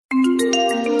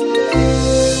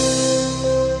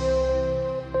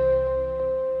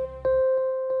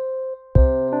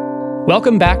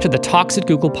Welcome back to the Talks at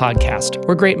Google podcast,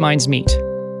 where great minds meet.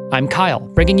 I'm Kyle,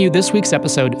 bringing you this week's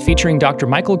episode featuring Dr.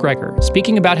 Michael Gregor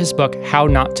speaking about his book, How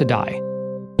Not to Die.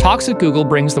 Talks at Google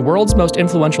brings the world's most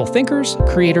influential thinkers,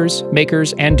 creators,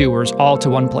 makers, and doers all to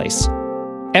one place.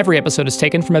 Every episode is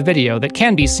taken from a video that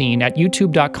can be seen at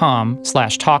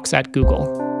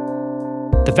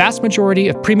youtube.com/talksatgoogle. The vast majority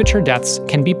of premature deaths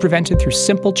can be prevented through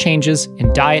simple changes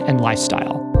in diet and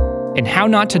lifestyle. In How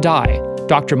Not to Die,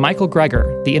 Dr. Michael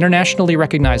Gregor, the internationally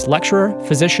recognized lecturer,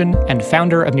 physician, and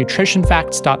founder of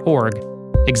nutritionfacts.org,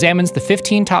 examines the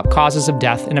 15 top causes of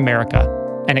death in America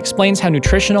and explains how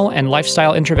nutritional and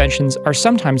lifestyle interventions are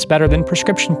sometimes better than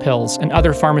prescription pills and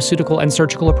other pharmaceutical and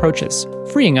surgical approaches,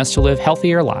 freeing us to live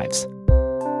healthier lives.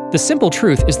 The simple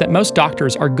truth is that most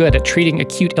doctors are good at treating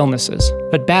acute illnesses,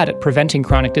 but bad at preventing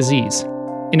chronic disease.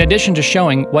 In addition to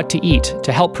showing what to eat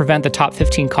to help prevent the top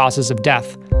 15 causes of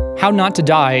death, How Not to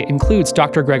Die includes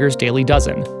Dr. Gregor's Daily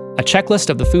Dozen, a checklist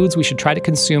of the foods we should try to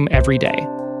consume every day.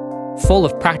 Full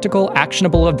of practical,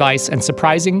 actionable advice and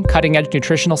surprising, cutting-edge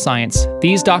nutritional science,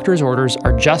 these doctor's orders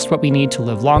are just what we need to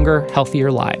live longer,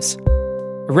 healthier lives.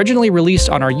 Originally released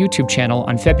on our YouTube channel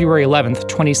on February 11th,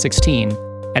 2016,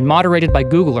 and moderated by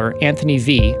Googler Anthony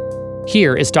V.,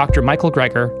 here is Dr. Michael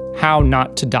Gregor, How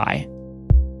Not to Die.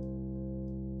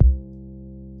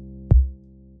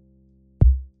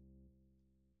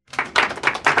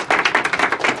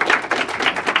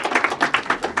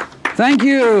 Thank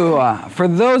you. For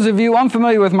those of you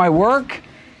unfamiliar with my work,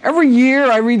 every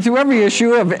year I read through every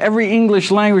issue of every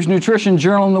English language nutrition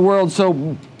journal in the world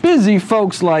so busy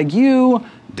folks like you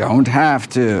don't have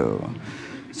to.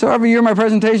 So every year my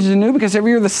presentations are new because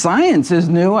every year the science is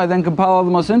new. I then compile all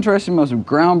the most interesting, most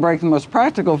groundbreaking, most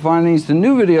practical findings to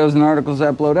new videos and articles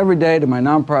I upload every day to my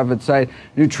nonprofit site,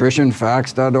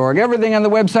 nutritionfacts.org. Everything on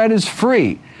the website is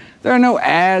free. There are no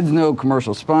ads, no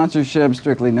commercial sponsorships,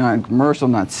 strictly non-commercial,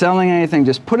 not selling anything.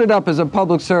 Just put it up as a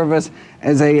public service,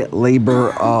 as a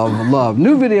labor of love.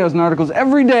 New videos and articles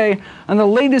every day on the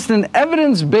latest in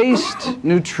evidence-based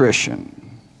nutrition.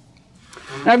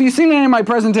 Now, if you've seen any of my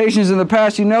presentations in the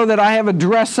past, you know that I have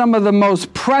addressed some of the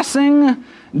most pressing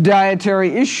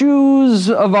dietary issues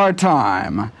of our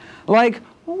time. Like,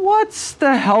 what's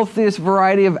the healthiest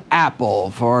variety of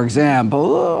apple, for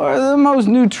example, or the most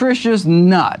nutritious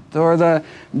nut, or the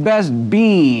best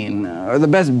bean, or the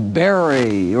best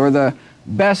berry, or the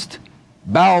best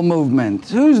bowel movement?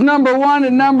 Who's number one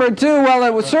and number two?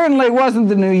 Well, it certainly wasn't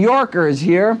the New Yorkers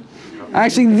here.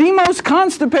 Actually, the most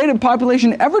constipated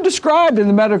population ever described in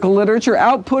the medical literature,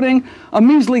 outputting a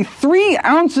measly 3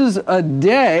 ounces a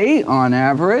day on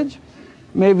average.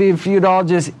 Maybe if you'd all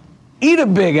just eat a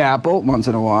big apple once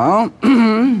in a while.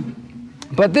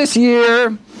 But this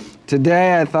year,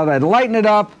 today, I thought I'd lighten it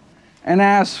up and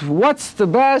ask, what's the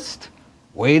best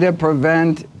way to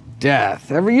prevent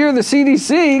death? Every year, the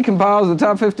CDC compiles the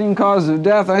top 15 causes of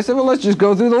death. I said, well, let's just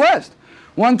go through the list.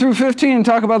 1 through 15, and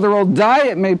talk about the role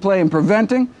diet may play in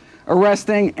preventing,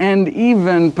 arresting, and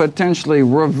even potentially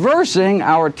reversing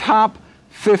our top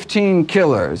 15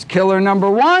 killers. Killer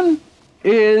number 1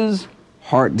 is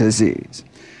heart disease.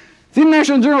 The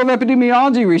International Journal of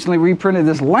Epidemiology recently reprinted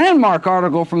this landmark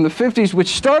article from the 50s, which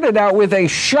started out with a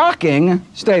shocking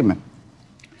statement.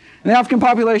 In the African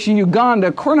population in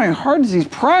Uganda, coronary heart disease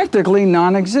practically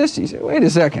non-exists. You say, wait a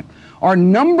second. Our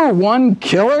number 1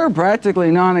 killer practically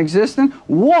non-existent?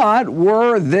 What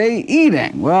were they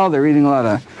eating? Well, they're eating a lot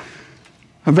of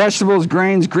vegetables,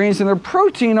 grains, greens, and their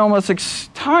protein almost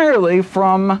entirely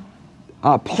from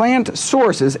plant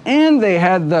sources, and they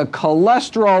had the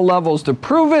cholesterol levels to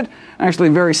prove it, actually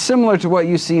very similar to what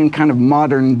you see in kind of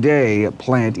modern day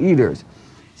plant eaters.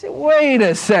 You say, wait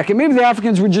a second, maybe the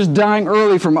Africans were just dying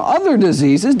early from other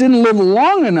diseases, didn't live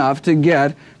long enough to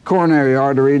get coronary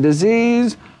artery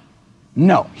disease.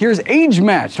 No, here's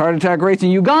age-matched heart attack rates in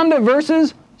Uganda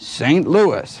versus St.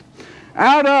 Louis.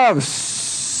 Out of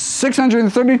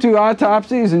 632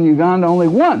 autopsies in Uganda, only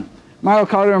 1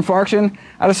 myocardial infarction.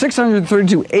 Out of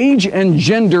 632 age and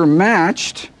gender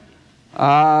matched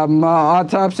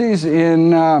autopsies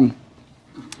in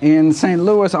St.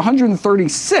 Louis,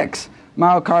 136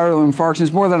 myocardial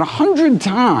infarctions, more than 100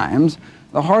 times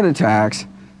the heart attacks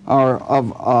are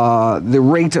of the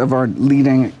rate of our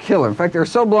leading killer. In fact, they were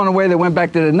so blown away they went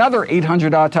back to another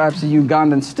 800 autopsies in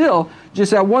Uganda, and still just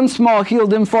that 1 small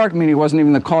healed infarct, meaning it wasn't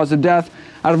even the cause of death,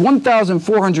 out of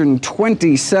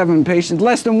 1,427 patients,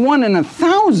 less than 1 in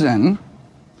 1,000,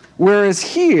 whereas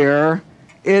here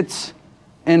it's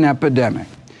an epidemic.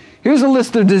 Here's a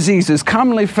list of diseases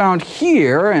commonly found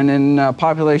here and in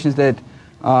populations that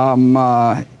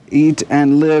eat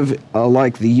and live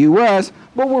like the U.S.,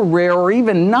 but were rare or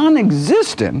even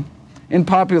non-existent in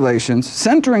populations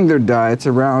centering their diets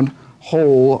around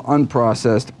whole,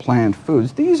 unprocessed plant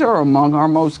foods. These are among our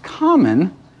most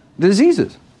common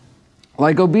diseases,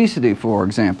 like obesity, for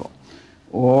example,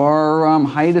 or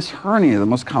hiatus hernia, the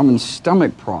most common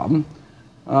stomach problem.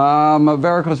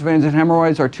 Varicose veins and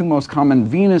hemorrhoids are two most common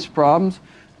venous problems.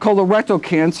 Colorectal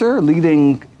cancer,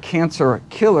 leading cancer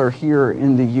killer here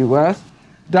in the U.S.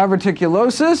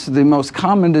 Diverticulosis, the most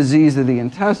common disease of the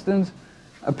intestines.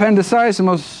 Appendicitis, the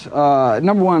most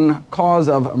number one cause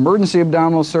of emergency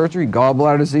abdominal surgery.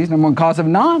 Gallbladder disease, number one cause of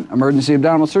non-emergency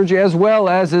abdominal surgery, as well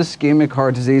as ischemic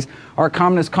heart disease, our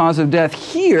commonest cause of death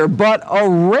here, but a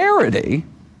rarity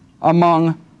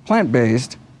among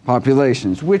plant-based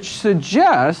populations, which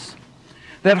suggests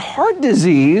that heart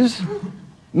disease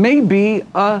may be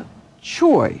a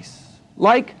choice,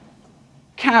 like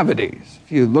cavities.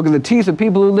 If you look at the teeth of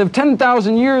people who lived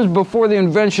 10,000 years before the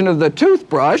invention of the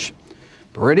toothbrush,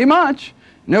 pretty much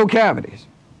no cavities.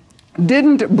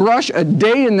 Didn't brush a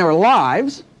day in their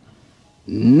lives,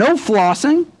 no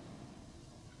flossing,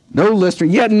 no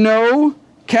Listerine, yet no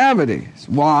cavities.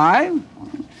 Why?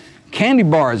 Candy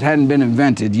bars hadn't been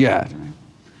invented yet.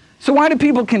 So why do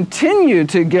people continue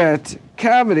to get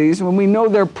cavities when we know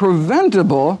they're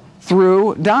preventable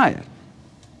through diet?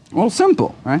 Well,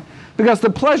 simple, right? Because the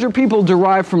pleasure people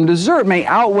derive from dessert may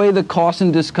outweigh the cost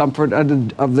and discomfort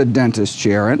of the dentist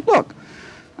chair. And look,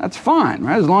 that's fine,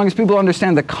 right? As long as people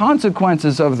understand the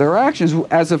consequences of their actions.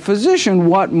 As a physician,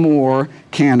 what more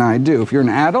can I do? If you're an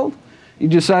adult, you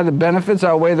decide the benefits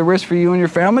outweigh the risk for you and your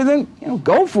family, then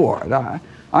go for it.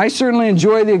 I certainly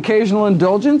enjoy the occasional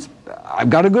indulgence. I've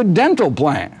got a good dental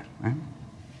plan. Right?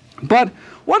 But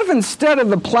what if instead of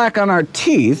the plaque on our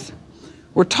teeth,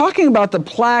 we're talking about the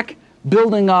plaque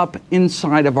building up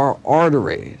inside of our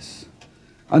arteries?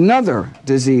 Another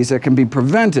disease that can be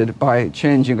prevented by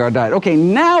changing our diet. Okay,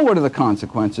 now what are the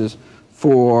consequences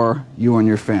for you and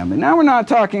your family? Now we're not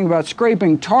talking about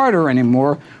scraping tartar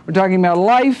anymore. We're talking about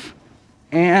life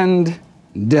and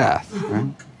death. Right?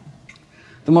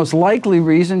 The most likely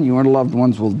reason you and loved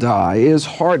ones will die is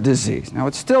heart disease. Now,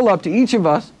 it's still up to each of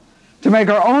us to make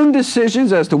our own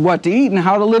decisions as to what to eat and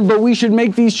how to live, but we should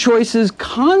make these choices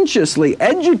consciously,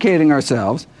 educating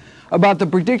ourselves about the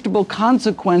predictable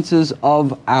consequences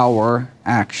of our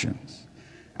actions.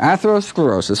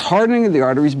 Atherosclerosis, hardening of the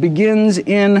arteries, begins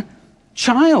in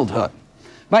childhood.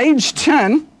 By age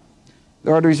 10,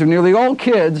 the arteries of nearly all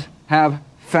kids have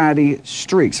fatty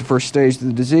streaks, the first stage of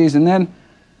the disease, and then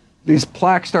these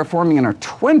plaques start forming in our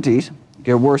 20s,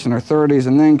 get worse in our 30s,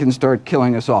 and then can start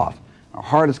killing us off. Our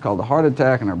heart is called a heart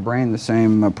attack, and our brain the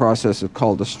same process is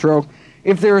called a stroke.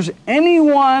 If there's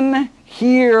anyone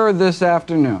here this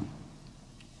afternoon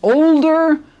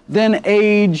older than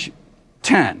age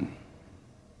 10,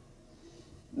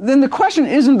 then the question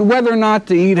isn't whether or not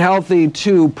to eat healthy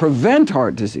to prevent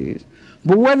heart disease,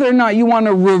 but whether or not you want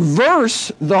to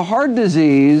reverse the heart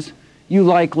disease you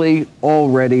likely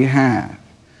already have.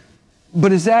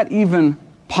 But is that even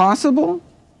possible?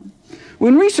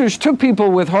 When research took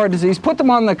people with heart disease, put them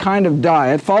on the kind of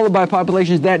diet followed by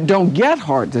populations that don't get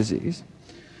heart disease,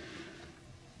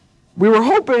 we were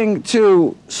hoping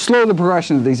to slow the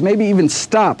progression of these, maybe even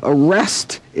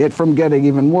arrest it from getting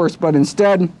even worse, but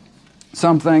instead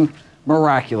something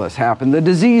miraculous happened. The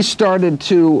disease started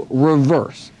to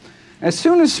reverse. As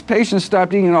soon as patients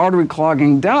stopped eating an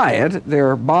artery-clogging diet,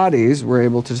 their bodies were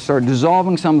able to start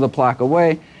dissolving some of the plaque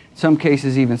away, in some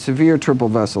cases even severe triple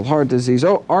vessel heart disease,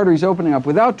 arteries opening up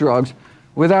without drugs,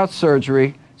 without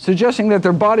surgery, suggesting that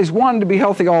their bodies wanted to be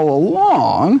healthy all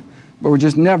along, but were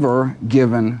just never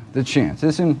given the chance.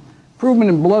 This improvement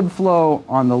in blood flow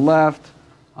on the left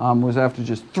was after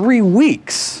just 3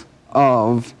 weeks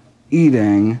of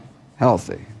eating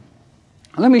healthy.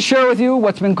 Let me share with you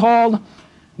what's been called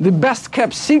the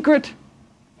best-kept secret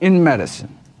in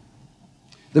medicine.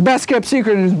 The best-kept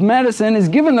secret in medicine is,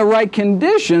 given the right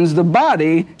conditions, the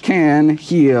body can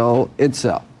heal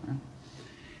itself.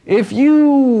 If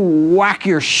you whack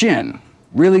your shin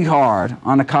really hard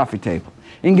on a coffee table,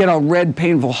 you can get all red,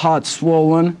 painful, hot,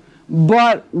 swollen,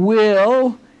 but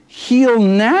will heal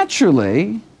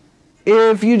naturally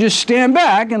if you just stand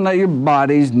back and let your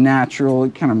body's natural,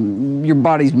 your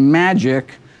body's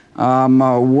magic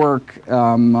work.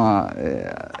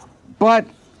 But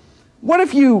what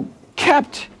if you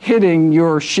kept hitting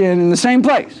your shin in the same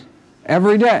place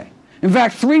every day? In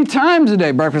fact, 3 times a day,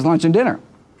 breakfast, lunch, and dinner.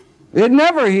 It'd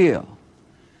never heal.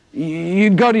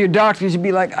 You'd go to your doctor, you'd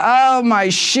be like, oh, my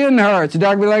shin hurts. The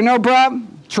doctor would be like, no problem,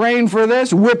 train for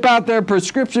this, whip out their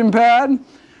prescription pad,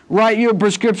 write you a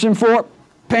prescription for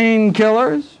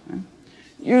painkillers.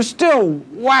 You're still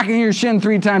whacking your shin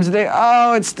 3 times a day.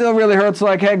 Oh, it still really hurts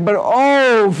like heck, but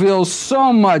oh, feels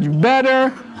so much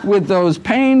better with those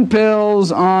pain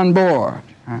pills on board.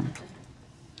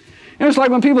 It's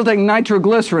like when people take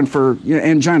nitroglycerin for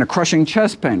angina, crushing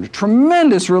chest pain,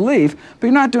 tremendous relief, but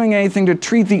you're not doing anything to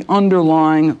treat the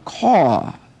underlying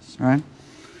cause, right?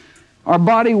 Our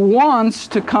body wants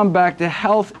to come back to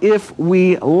health if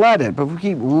we let it, but if we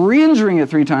keep re-injuring it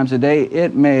 3 times a day,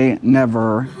 it may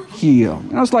never heal.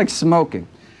 It's like smoking.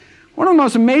 One of the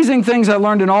most amazing things I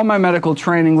learned in all my medical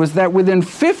training was that within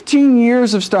 15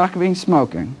 years of stopping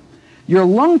smoking, your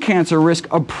lung cancer risk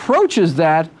approaches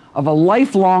that of a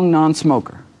lifelong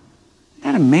non-smoker.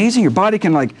 Isn't that amazing? Your body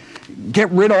can get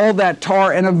rid of all that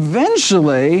tar, and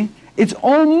eventually it's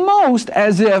almost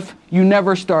as if you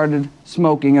never started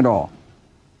smoking at all.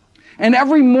 And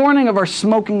every morning of our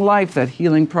smoking life, that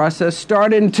healing process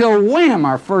started until, wham,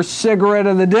 our first cigarette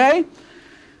of the day,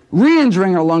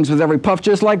 re-injuring our lungs with every puff,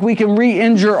 just like we can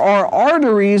re-injure our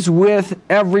arteries with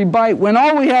every bite, when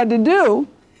all we had to do,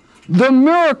 the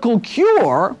miracle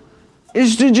cure,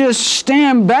 is to just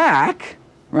stand back,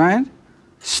 right?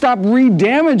 Stop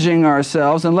re-damaging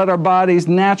ourselves and let our body's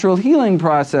natural healing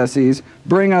processes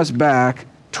bring us back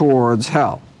towards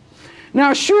health.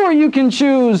 Now, sure, you can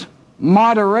choose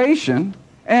moderation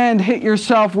and hit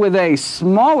yourself with a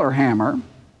smaller hammer,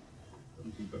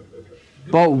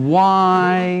 but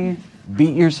why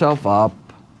beat yourself up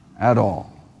at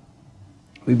all?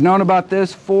 We've known about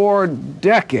this for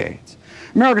decades.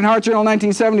 American Heart Journal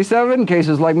 1977,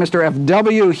 cases like Mr.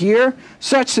 FW here,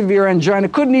 such severe angina,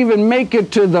 couldn't even make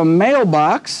it to the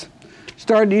mailbox,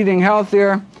 started eating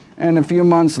healthier, and a few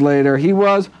months later he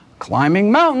was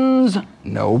climbing mountains,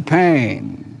 no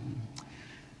pain.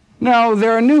 Now,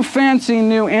 there are fancy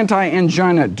new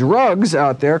anti-angina drugs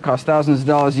out there, cost thousands of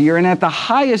dollars a year, and at the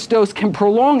highest dose can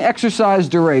prolong exercise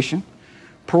duration,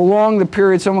 prolong the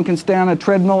period someone can stay on a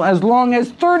treadmill as long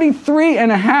as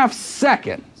 33.5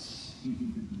 seconds.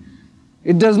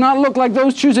 It does not look like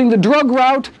those choosing the drug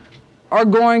route are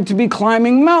going to be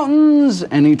climbing mountains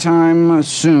anytime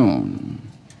soon.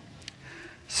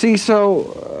 See,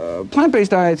 so plant-based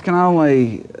diets can not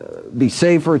only be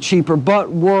safer, cheaper,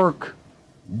 but work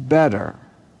better.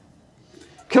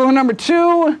 Killer number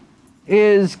 2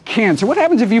 is cancer. What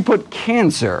happens if you put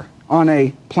cancer on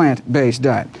a plant-based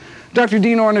diet? Dr.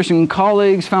 Dean Ornish and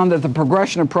colleagues found that the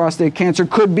progression of prostate cancer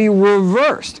could be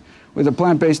reversed with a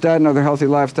plant-based diet and other healthy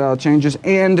lifestyle changes,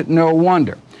 and no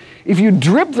wonder. If you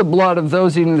drip the blood of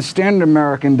those eating the standard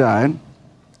American diet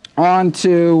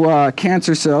onto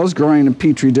cancer cells growing in a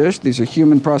petri dish, these are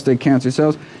human prostate cancer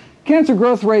cells, cancer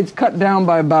growth rates cut down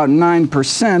by about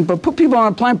 9%, but put people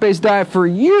on a plant-based diet for a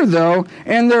year, though,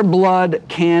 and their blood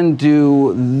can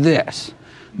do this.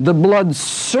 The blood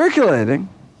circulating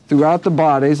throughout the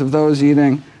bodies of those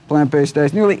eating plant-based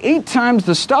diets, nearly 8 times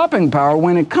the stopping power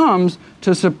when it comes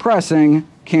to suppressing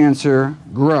cancer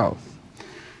growth.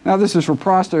 Now, this is for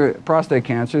prostate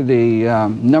cancer, the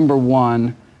number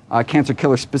 1 cancer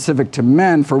killer specific to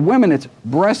men. For women, it's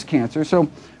breast cancer. So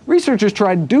researchers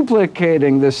tried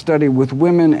duplicating this study with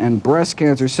women and breast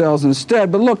cancer cells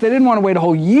instead. But look, they didn't want to wait a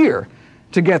whole year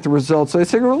to get the results. So they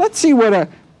said, well, let's see what a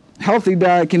healthy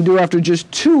diet can do after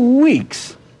just 2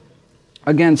 weeks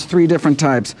against 3 different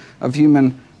types of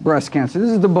human breast cancer.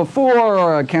 This is the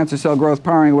before cancer cell growth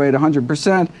powering away at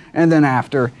 100%, and then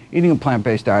after eating a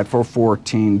plant-based diet for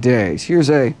 14 days. Here's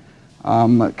a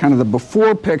kind of the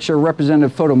before picture,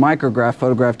 representative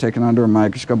photograph taken under a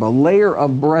microscope. A layer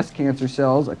of breast cancer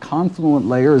cells, a confluent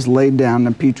layer, is laid down in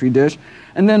a petri dish,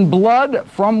 and then blood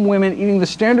from women eating the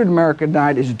standard American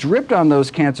diet is dripped on those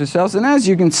cancer cells. And as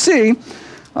you can see,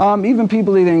 even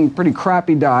people eating pretty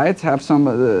crappy diets have some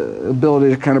ability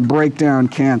to kind of break down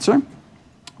cancer.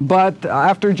 But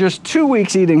after just 2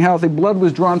 weeks eating healthy, blood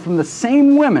was drawn from the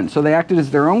same women, so they acted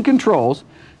as their own controls,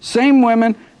 same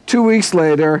women, 2 weeks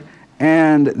later,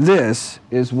 and this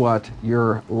is what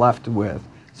you're left with.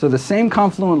 So the same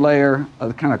confluent layer,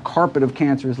 the kind of carpet of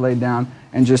cancer is laid down,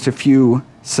 and just a few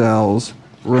cells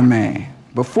remain.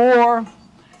 Before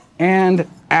and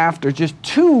after just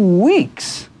 2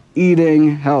 weeks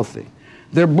eating healthy,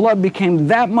 their blood became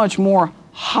that much more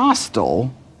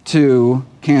hostile to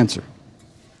cancer.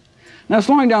 Now,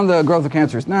 slowing down the growth of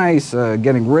cancer is nice.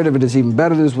 Getting rid of it is even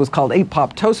better. This is what's called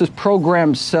apoptosis,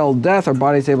 programmed cell death. Our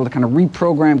body's able to kind of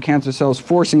reprogram cancer cells,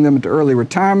 forcing them into early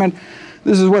retirement.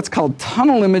 This is what's called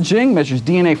tunnel imaging, measures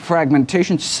DNA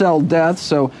fragmentation, cell death.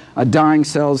 So dying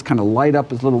cells kind of light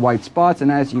up as little white spots.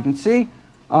 And as you can see,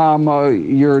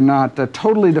 you're not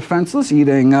totally defenseless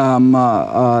eating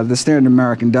the standard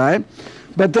American diet.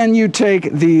 But then you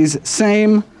take these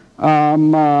same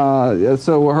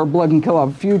So her blood can kill off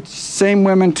a few. Same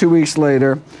women 2 weeks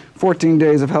later, 14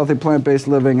 days of healthy plant-based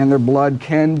living, and their blood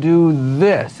can do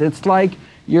this. It's like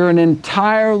you're an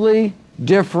entirely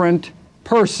different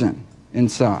person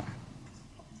inside.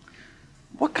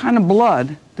 What kind of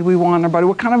blood do we want in our body?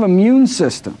 What kind of immune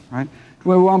system, right? Do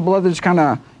we want blood that just kind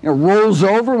of rolls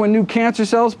over when new cancer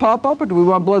cells pop up, or do we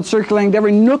want blood circulating to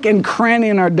every nook and cranny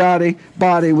in our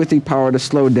body with the power to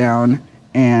slow down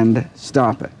and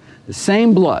stop it? The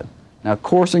same blood now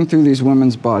coursing through these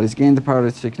women's bodies gained the power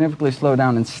to significantly slow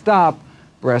down and stop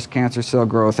breast cancer cell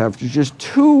growth after just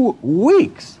 2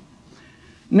 weeks.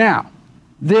 Now,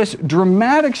 this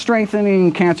dramatic strengthening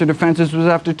in cancer defenses was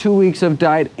after 2 weeks of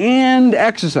diet and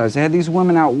exercise. They had these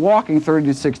women out walking 30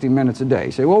 to 60 minutes a day.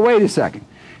 You say, well, wait a second.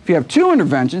 If you have 2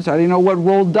 interventions, how do you know what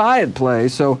role diet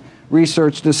plays? So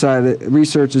researchers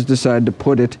decided to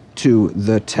put it to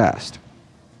the test.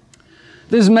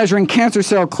 This is measuring cancer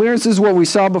cell clearance. This is what we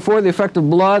saw before, the effect of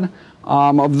blood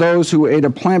of those who ate a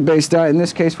plant-based diet, in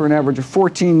this case for an average of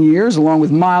 14 years, along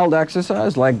with mild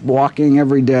exercise like walking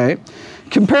every day.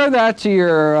 Compare that to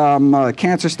your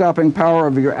cancer-stopping power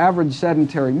of your average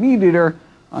sedentary meat eater.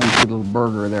 You see a little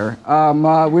burger there,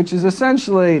 which is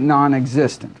essentially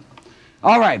non-existent.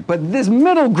 All right, but this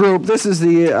middle group, this is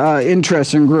the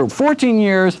interesting group. 14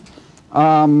 years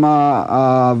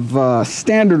of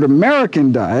standard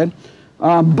American diet,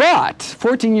 but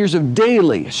 14 years of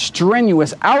daily,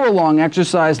 strenuous, hour-long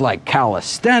exercise like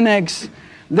calisthenics.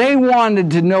 They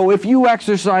wanted to know, if you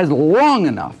exercise long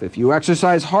enough, if you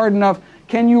exercise hard enough,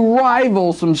 can you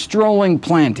rival some strolling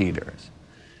plant eaters?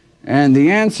 And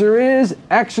the answer is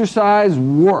exercise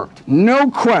worked, no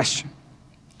question.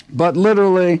 But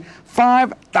literally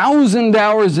 5,000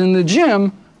 hours in the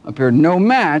gym appeared no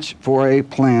match for a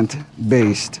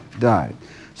plant-based diet.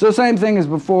 So same thing as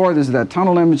before, this is that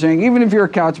tunnel imaging. Even if you're a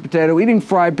couch potato, eating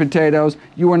fried potatoes,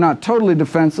 you are not totally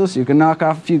defenseless. You can knock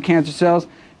off a few cancer cells.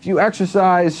 If you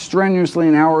exercise strenuously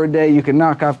an hour a day, you can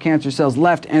knock off cancer cells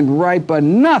left and right, but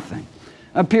nothing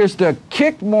appears to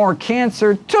kick more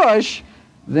cancer tush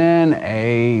than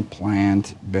a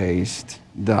plant-based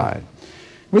diet.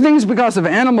 We think it's because of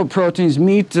animal proteins,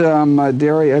 meat,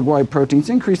 dairy, egg white proteins,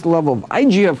 increase the level of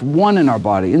IGF-1 in our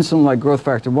body, insulin-like growth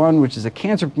factor 1, which is a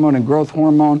cancer-promoting growth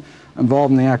hormone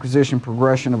involved in the acquisition and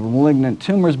progression of malignant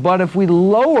tumors. But if we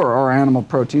lower our animal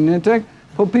protein intake,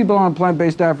 put people on a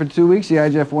plant-based diet for 2 weeks, the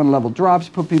IGF-1 level drops.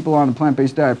 Put people on a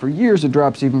plant-based diet for years, it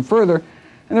drops even further.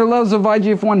 And their levels of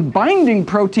IGF-1 binding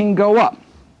protein go up.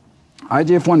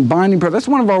 IGF-1 binding protein, that's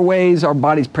one of our ways our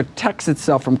body protects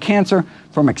itself from cancer,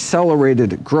 from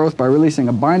accelerated growth by releasing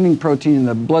a binding protein in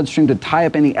the bloodstream to tie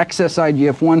up any excess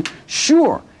IGF-1.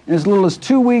 Sure, in as little as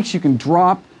 2 weeks you can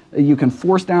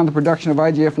force down the production of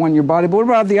IGF-1 in your body, but what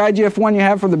about the IGF-1 you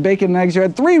have from the bacon and eggs you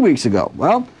had 3 weeks ago?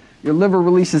 Well, your liver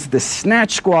releases the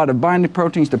snatch squad of binding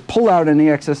proteins to pull out any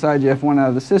excess IGF-1 out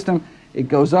of the system. It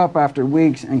goes up after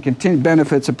weeks, and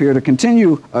benefits appear to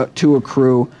continue to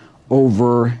accrue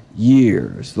over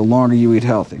years, the longer you eat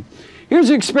healthy. Here's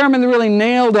an experiment that really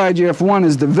nailed IGF-1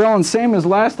 is the villain. Same as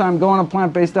last time, go on a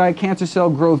plant-based diet, cancer cell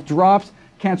growth drops,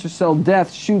 cancer cell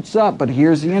death shoots up. But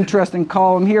here's the interesting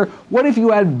column here. What if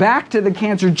you add back to the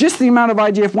cancer just the amount of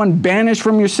IGF-1 banished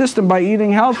from your system by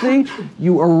eating healthy?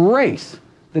 You erase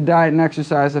the diet and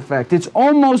exercise effect. It's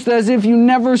almost as if you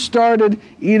never started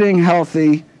eating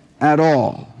healthy at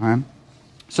all. Right?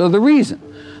 So the reason,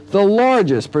 the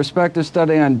largest prospective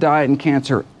study on diet and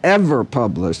cancer ever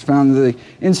published found that the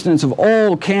incidence of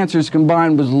all cancers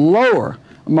combined was lower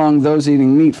among those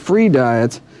eating meat-free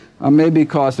diets, maybe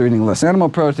because they're eating less animal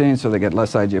protein, so they get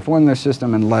less IGF-1 in their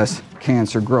system and less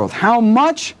cancer growth. How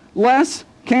much less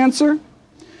cancer?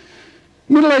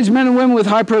 Middle-aged men and women with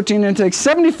high protein intake,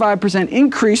 75%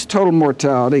 increased total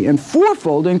mortality and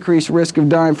 4-fold increased risk of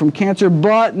dying from cancer,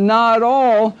 but not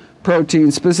all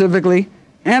protein, specifically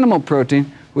animal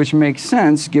protein, which makes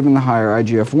sense given the higher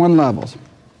IGF-1 levels.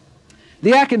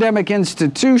 The academic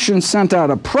institution sent out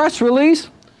a press release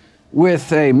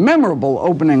with a memorable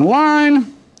opening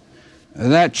line: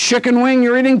 "That chicken wing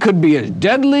you're eating could be as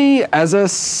deadly as a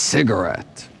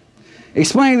cigarette,"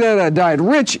 explaining that a diet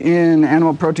rich in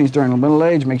animal proteins during middle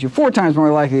age makes you 4 times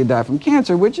more likely to die from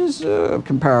cancer, which is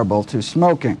comparable to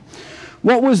smoking.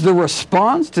 What was the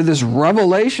response to this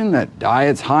revelation that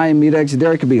diets high in meat, eggs, and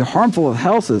dairy could be harmful to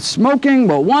health as smoking?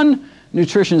 Well, one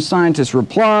nutrition scientist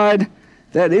replied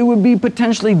that it would be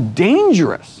potentially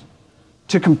dangerous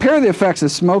to compare the effects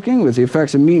of smoking with the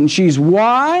effects of meat and cheese.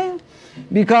 Why?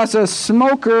 Because a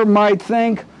smoker might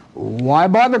think, why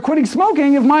bother quitting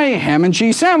smoking if my ham and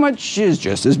cheese sandwich is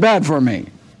just as bad for me?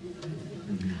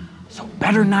 So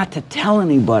better not to tell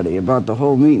anybody about the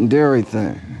whole meat and dairy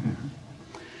thing.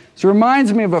 This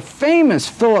reminds me of a famous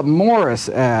Philip Morris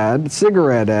ad,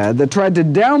 cigarette ad, that tried to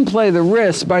downplay the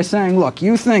risks by saying, look,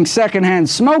 you think secondhand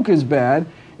smoke is bad,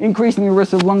 increasing the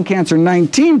risk of lung cancer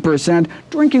 19%,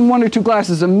 drinking 1 or 2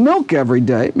 glasses of milk every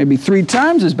day, maybe 3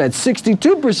 times as bad,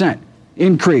 62%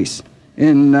 increase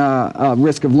in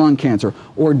risk of lung cancer,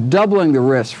 or doubling the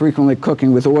risk frequently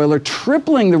cooking with oil, or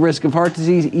tripling the risk of heart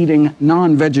disease eating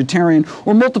non-vegetarian,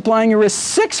 or multiplying your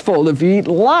risk 6-fold if you eat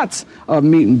lots of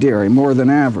meat and dairy, more than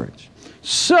average.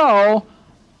 So,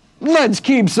 let's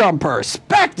keep some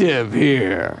perspective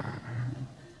here.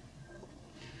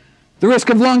 The risk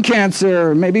of lung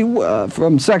cancer, maybe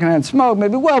from secondhand smoke, may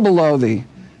be well below the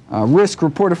risk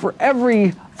reported for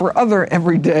other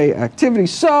everyday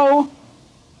activities. So,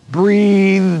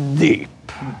 breathe deep.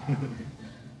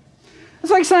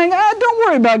 It's like saying, don't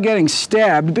worry about getting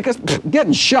stabbed because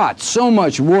getting shot's so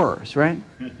much worse, right?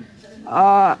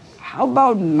 How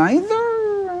about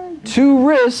neither? 2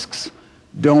 risks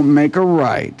don't make a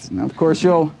right. Now, of course,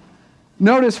 you'll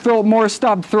notice Philip Morris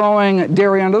stopped throwing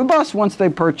dairy under the bus once they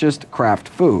purchased Kraft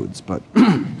Foods, but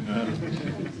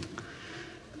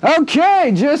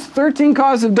okay, just 13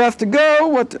 causes of death to go.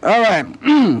 All right,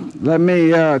 let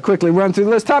me quickly run through the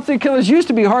list. Top 3 killers used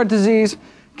to be heart disease,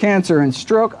 cancer, and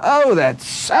stroke. Oh, that's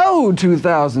so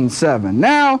 2007.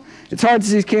 Now, it's heart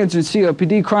disease, cancer, and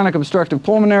COPD, chronic obstructive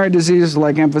pulmonary diseases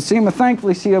like emphysema.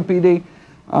 Thankfully, COPD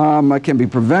can be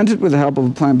prevented with the help of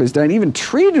a plant-based diet, even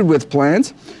treated with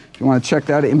plants. If you want to check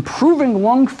that, improving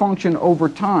lung function over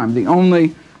time, the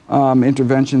only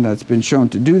intervention that's been shown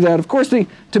to do that. Of course, the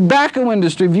tobacco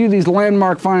industry view these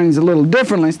landmark findings a little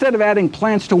differently. Instead of adding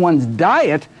plants to one's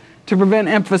diet to prevent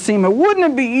emphysema, wouldn't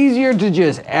it be easier to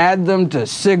just add them to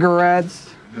cigarettes?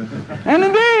 And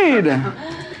indeed,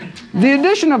 the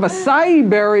addition of acai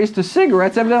berries to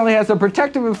cigarettes evidently has a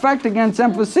protective effect against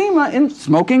emphysema in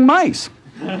smoking mice.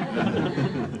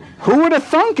 Who would have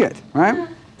thunk it, right?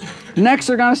 Next,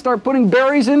 they're going to start putting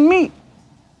berries in meat.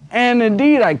 And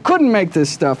indeed, I couldn't make this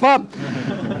stuff up.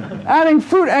 Adding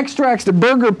fruit extracts to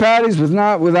burger patties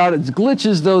without its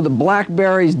glitches, though. The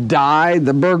blackberries dyed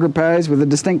the burger patties with a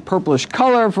distinct purplish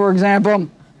color, for example.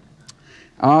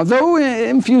 Though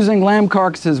infusing lamb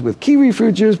carcasses with kiwi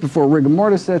fruit juice before rigor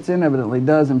mortis sets in evidently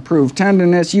does improve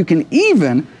tenderness. You can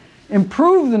even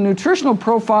improve the nutritional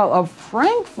profile of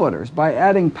frankfurters by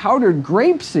adding powdered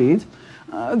grape seeds.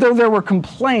 Though there were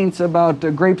complaints about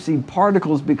grapeseed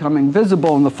particles becoming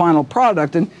visible in the final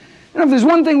product. And if there's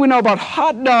one thing we know about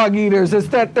hot dog eaters, it's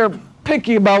that they're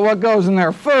picky about what goes in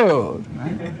their food.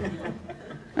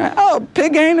 Right? Oh,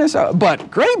 pig anus,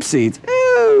 but grape seeds,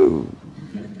 ew.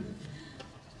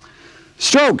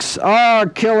 Strokes are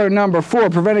killer number 4.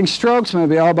 Preventing strokes may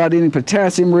be all about eating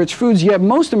potassium-rich foods, yet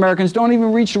most Americans don't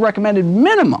even reach the recommended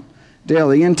minimum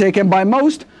daily intake. And by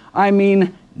most, I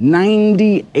mean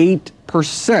 98%.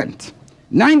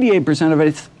 98% of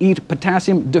us eat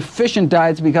potassium-deficient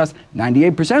diets because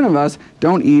 98% of us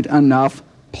don't eat enough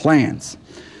plants.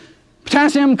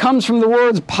 Potassium comes from the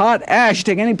words potash. You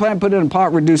take any plant, put it in a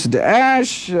pot, reduce it to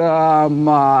ash,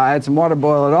 add some water,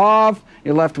 boil it off.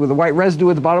 You're left with a white residue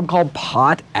at the bottom called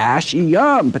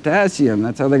potassium. Potassium,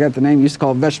 that's how they got the name. Used to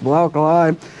call it vegetable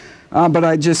alkali. But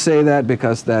I just say that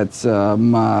because that's a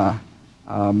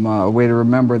way to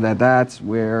remember that that's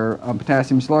where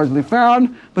potassium is largely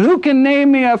found. But who can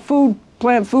name me a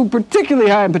plant food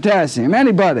particularly high in potassium?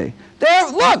 Anybody?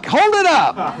 There, look, hold it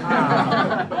up.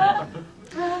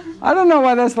 I don't know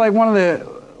why that's like one of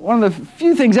the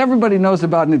few things everybody knows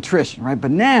about nutrition, right?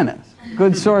 Bananas,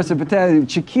 good source of potassium.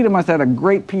 Chiquita must have had a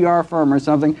great PR firm or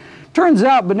something. Turns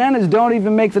out bananas don't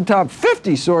even make the top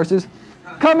 50 sources.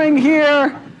 Coming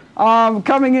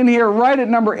in here right at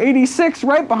number 86,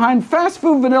 right behind fast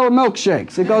food vanilla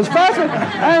milkshakes. It goes fast food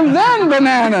and then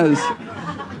bananas.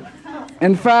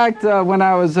 In fact, when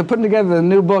I was putting together the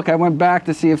new book, I went back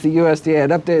to see if the USDA had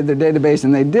updated their database,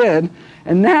 and they did.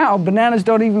 And now bananas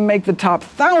don't even make the top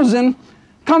 1,000,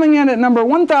 coming in at number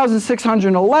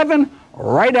 1,611,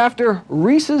 right after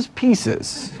Reese's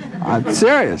Pieces. I'm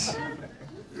serious.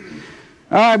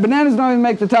 All right, bananas don't even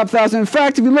make the top 1,000. In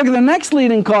fact, if you look at the next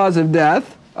leading cause of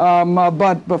death,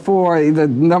 but before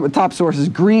the top source is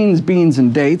greens, beans,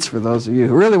 and dates, for those of you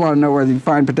who really want to know where you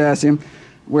find potassium,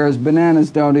 whereas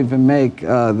bananas don't even make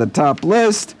the top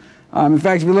list. In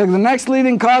fact, if you look at the next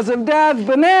leading cause of death,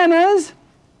 bananas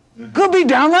could be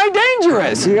downright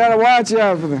dangerous. You got to watch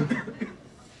out for them.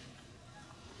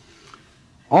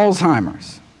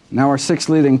 Alzheimer's, now our 6th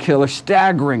leading killer,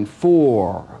 staggering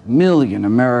 4 million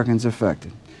Americans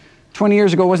affected. 20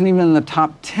 years ago, it wasn't even in the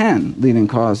top 10 leading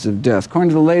causes of death. According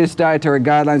to the latest dietary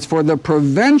guidelines for the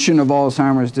prevention of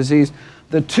Alzheimer's disease,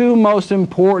 the 2 most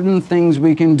important things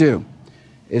we can do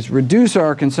is reduce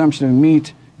our consumption of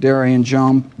meat, dairy, and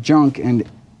junk and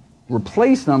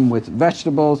replace them with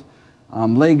vegetables,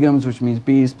 legumes, which means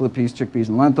beans, split peas, chickpeas,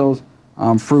 and lentils,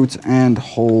 fruits, and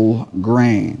whole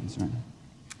grains. Right?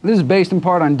 This is based in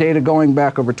part on data going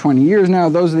back over 20 years now.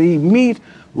 Those that eat meat,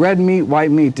 red meat,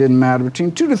 white meat, didn't matter,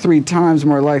 between 2 to 3 times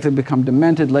more likely to become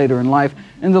demented later in life,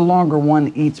 and the longer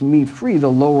one eats meat-free,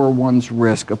 the lower one's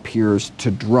risk appears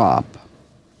to drop.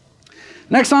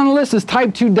 Next on the list is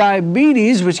type 2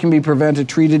 diabetes, which can be prevented,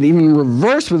 treated, even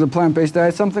reversed with a plant-based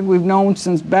diet, something we've known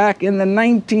since back in the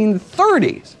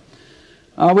 1930s.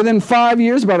 Within 5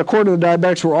 years, about a quarter of the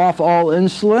diabetics were off all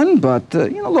insulin, but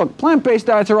look, plant-based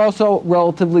diets are also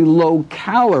relatively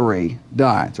low-calorie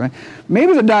diets, right?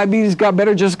 Maybe the diabetes got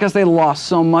better just because they lost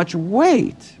so much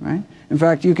weight, right? In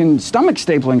fact, stomach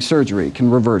stapling surgery can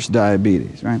reverse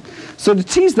diabetes, right? So to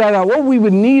tease that out, what we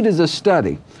would need is a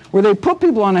study where they put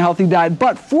people on a healthy diet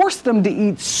but force them to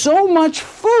eat so much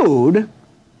food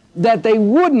that they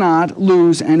would not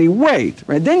lose any weight,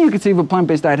 right? Then you could see if a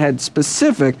plant-based diet had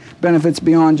specific benefits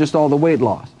beyond just all the weight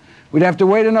loss. We'd have to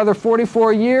wait another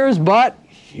 44 years, but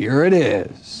here it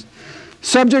is.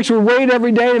 Subjects were weighed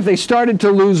every day. If they started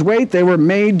to lose weight, they were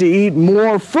made to eat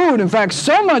more food. In fact,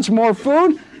 so much more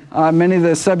food, many of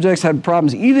the subjects had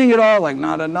problems eating it all, like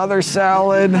not another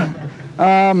salad.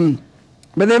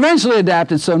 But they eventually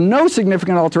adapted, so no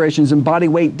significant alterations in body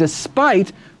weight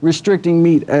despite restricting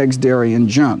meat, eggs, dairy, and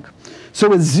junk. So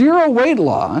with zero weight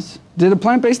loss, did a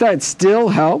plant-based diet still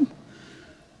help?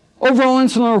 Overall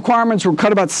insulin requirements were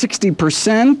cut about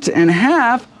 60%, and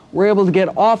half were able to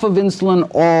get off of insulin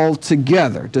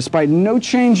altogether, despite no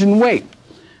change in weight.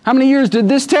 How many years did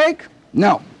this take?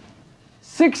 No.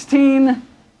 16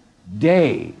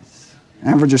 days.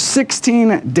 Average of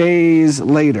 16 days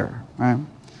later, right?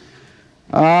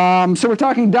 So we're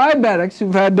talking diabetics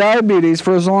who've had diabetes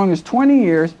for as long as 20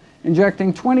 years,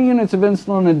 injecting 20 units of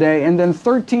insulin a day, and then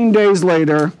 13 days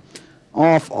later,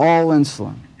 off all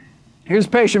insulin. Here's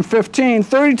patient 15,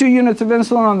 32 units of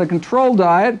insulin on the control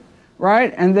diet,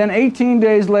 right? And then 18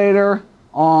 days later,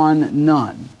 on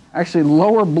none. Actually,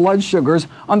 lower blood sugars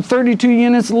on 32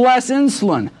 units less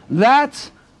insulin.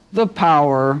 That's the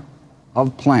power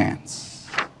of plants.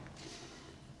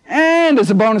 And as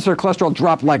a bonus, their cholesterol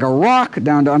dropped like a rock,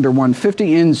 down to under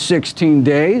 150 in 16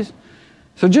 days.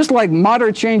 So just like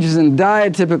moderate changes in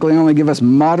diet typically only give us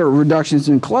moderate reductions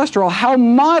in cholesterol, how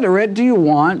moderate do you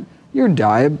want your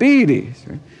diabetes?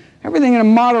 Right? Everything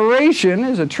in moderation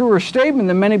is a truer statement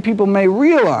than many people may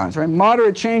realize. Right?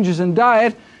 Moderate changes in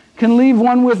diet can leave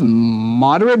one with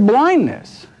moderate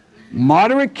blindness,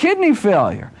 moderate kidney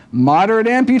failure, moderate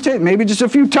amputation, maybe just a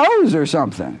few toes or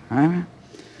something. Right?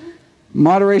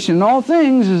 Moderation in all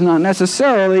things is not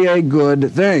necessarily a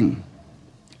good thing.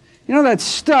 You know that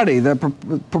study that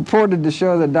purported to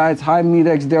show that diets high in meat,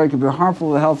 eggs, dairy can be harmful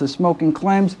to the health of smoking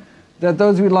claims that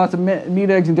those who eat lots of meat,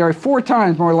 eggs, and dairy 4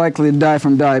 times more likely to die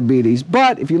from diabetes.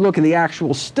 But if you look at the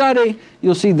actual study,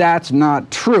 you'll see that's not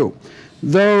true.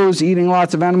 Those eating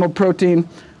lots of animal protein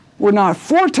were not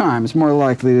 4 times more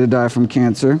likely to die from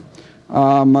cancer,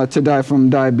 to die from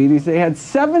diabetes. They had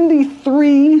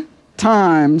 73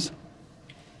 times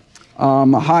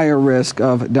a higher risk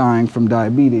of dying from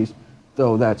diabetes,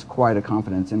 though that's quite a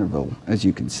confidence interval, as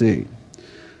you can see.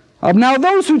 Now,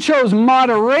 those who chose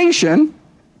moderation,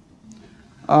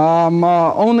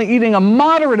 only eating a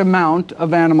moderate amount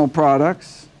of animal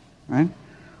products, right,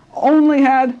 only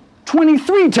had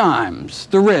 23 times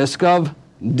the risk of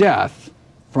death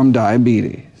from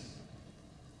diabetes.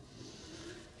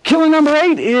 Killer number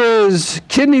 8 is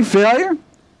kidney failure,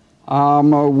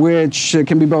 which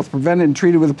can be both prevented and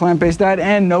treated with a plant-based diet,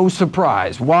 and no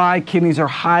surprise. Why? Kidneys are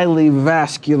highly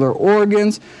vascular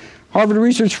organs. Harvard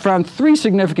research found 3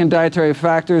 significant dietary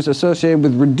factors associated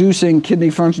with reducing kidney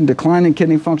function, declining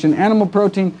kidney function: animal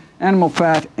protein, animal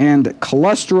fat, and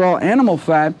cholesterol. Animal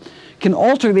fat can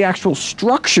alter the actual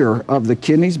structure of the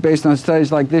kidneys based on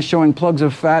studies like this showing plugs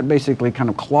of fat basically kind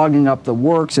of clogging up the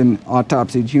works in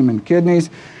autopsied human kidneys.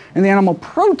 And the animal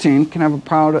protein can have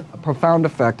a profound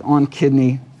effect on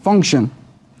kidney function,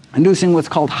 inducing what's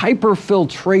called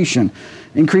hyperfiltration,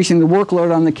 increasing the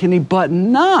workload on the kidney, but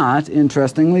not,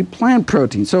 interestingly, plant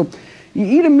protein. So you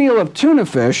eat a meal of tuna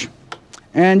fish,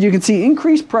 and you can see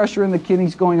increased pressure in the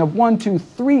kidneys going up 1 to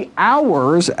 3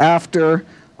 hours after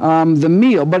the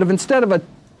meal. But if instead of a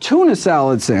tuna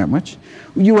salad sandwich,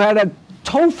 you had a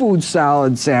tofu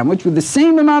salad sandwich with the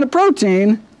same amount of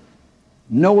protein,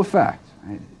 no effect.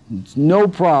 Right? It's no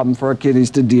problem for our kidneys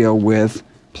to deal with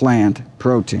plant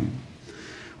protein.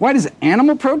 Why does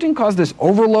animal protein cause this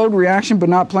overload reaction but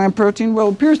not plant protein? Well,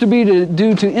 it appears to be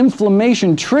due to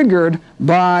inflammation triggered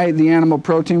by the animal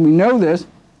protein. We know this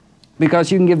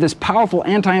because you can give this powerful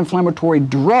anti-inflammatory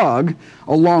drug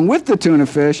along with the tuna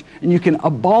fish, and you can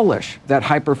abolish that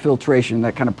hyperfiltration,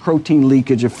 that kind of protein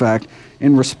leakage effect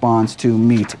in response to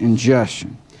meat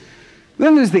ingestion.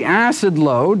 Then there's the acid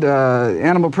load.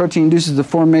 Animal protein induces the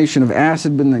formation of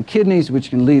acid in the kidneys, which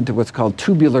can lead to what's called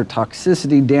tubular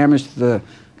toxicity, damage to the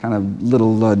kind of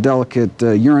little delicate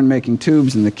urine-making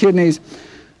tubes in the kidneys.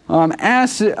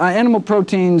 Animal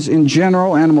proteins in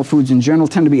general, animal foods in general,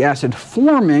 tend to be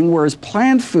acid-forming, whereas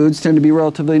plant foods tend to be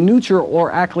relatively neutral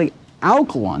or actually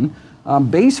alkaline,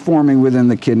 base-forming within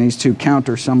the kidneys to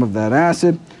counter some of that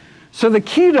acid. So the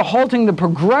key to halting the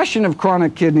progression of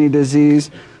chronic kidney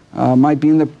disease might be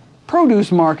in the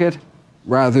produce market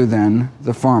rather than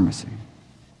the pharmacy.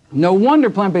 No wonder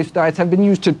plant-based diets have been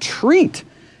used to treat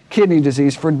kidney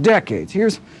disease for decades.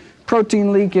 Here's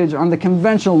protein leakage on the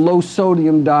conventional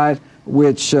low-sodium diet,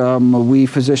 which we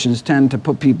physicians tend to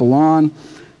put people on.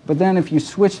 But then if you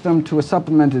switch them to a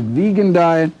supplemented vegan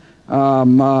diet,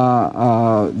 then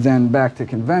back to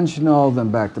conventional,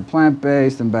 then back to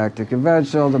plant-based, then back to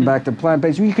conventional, then back to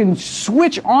plant-based. You can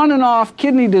switch on and off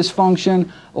kidney dysfunction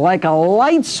like a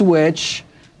light switch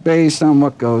based on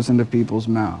what goes into people's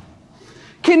mouth.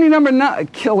 Killer number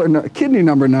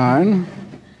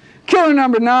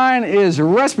nine is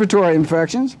respiratory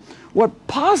infections. What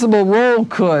possible role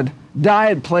could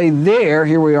diet play there?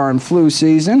 Here we are in flu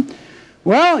season.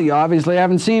 Well, you obviously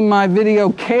haven't seen my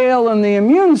video, Kale and the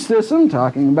Immune System,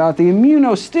 talking about the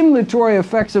immunostimulatory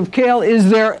effects of kale. Is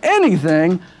there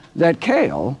anything that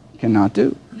kale cannot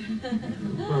do?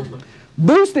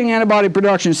 Boosting antibody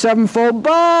production sevenfold,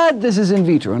 but this is in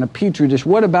vitro, in a petri dish.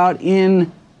 What about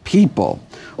in people?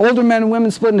 Older men and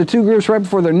women split into two groups right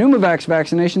before their pneumovax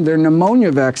vaccination, their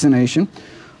pneumonia vaccination.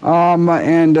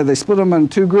 They split them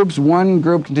into two groups. One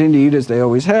group continued to eat as they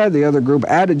always had. The other group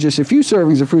added just a few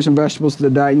servings of fruits and vegetables to the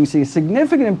diet. You can see a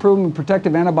significant improvement in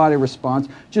protective antibody response,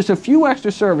 just a few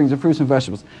extra servings of fruits and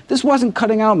vegetables. This wasn't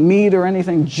cutting out meat or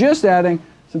anything, just adding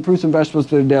some fruits and vegetables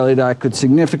to their daily diet could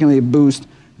significantly boost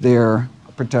their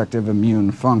protective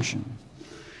immune function.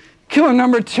 Killer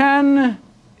number 10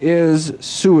 is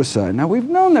suicide. Now, we've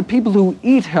known that people who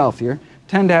eat healthier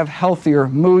tend to have healthier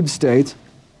mood states.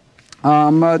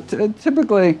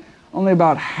 Typically, only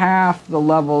about half the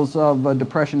levels of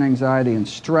depression, anxiety, and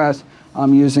stress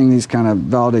using these kind of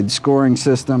validated scoring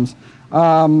systems.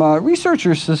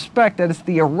 Researchers suspect that it's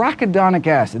the arachidonic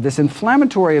acid, this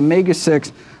inflammatory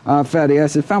omega-6 fatty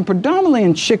acid found predominantly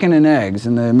in chicken and eggs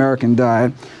in the American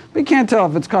diet. But you can't tell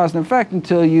if it's cause and effect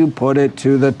until you put it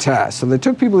to the test. So they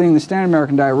took people eating the standard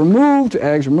American diet, removed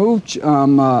eggs, removed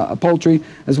poultry,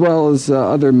 as well as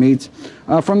other meats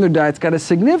from their diets, got a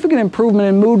significant improvement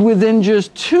in mood within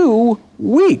just 2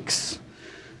 weeks.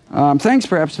 Thanks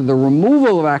perhaps to the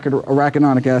removal of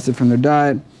arachidonic acid from their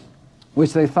diet,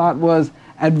 which they thought was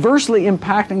adversely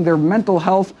impacting their mental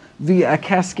health via a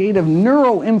cascade of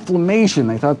neuroinflammation.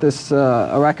 They thought this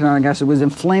arachidonic acid was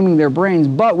inflaming their brains,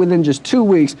 but within just 2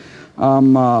 weeks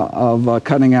of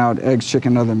cutting out eggs,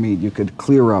 chicken, and other meat, you could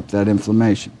clear up that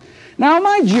inflammation. Now, am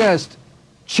I just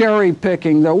cherry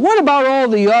picking, though? What about all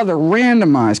the other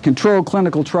randomized controlled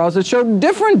clinical trials that showed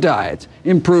different diets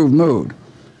improve mood?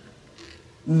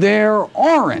 There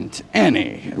aren't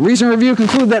any. A recent review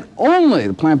concluded that only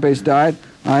the plant-based diet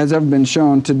has ever been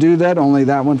shown to do that. Only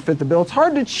that one fit the bill. It's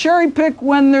hard to cherry pick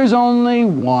when there's only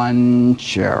one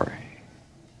cherry.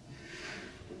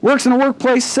 Works in a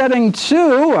workplace setting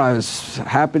too. I was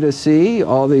happy to see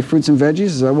all the fruits and veggies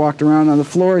as I walked around on the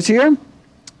floors here.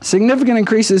 Significant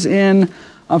increases in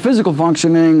physical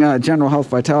functioning, general health,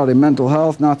 vitality, mental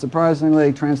health. Not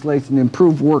surprisingly, translates into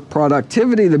improved work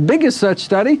productivity. The biggest such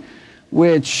study,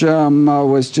 which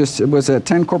was at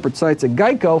 10 corporate sites at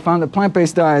Geico, found that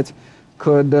plant-based diets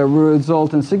could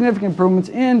result in significant improvements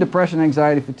in depression,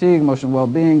 anxiety, fatigue, emotional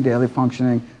well-being, daily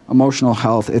functioning, emotional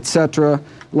health, etc.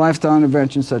 Lifestyle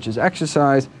interventions such as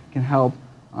exercise can help,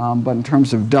 but in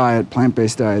terms of diet,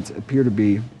 plant-based diets appear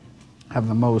to have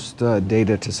the most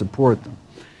data to support them.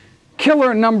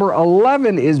 Killer number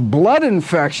 11 is blood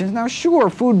infections. Now, sure,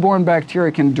 foodborne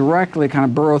bacteria can directly kind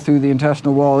of burrow through the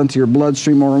intestinal wall into your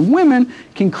bloodstream, or in women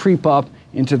can creep up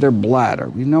into their bladder.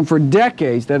 We've known for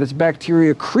decades that it's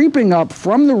bacteria creeping up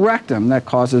from the rectum that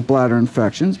causes bladder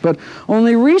infections, but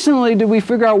only recently did we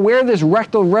figure out where this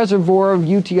rectal reservoir of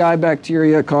UTI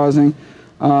bacteria causing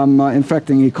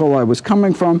infecting E. coli was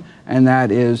coming from, and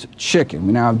that is chicken.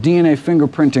 We now have DNA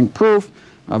fingerprinting proof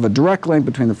of a direct link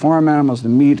between the farm animals, the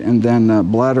meat, and then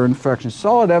bladder infections.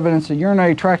 Solid evidence that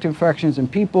urinary tract infections in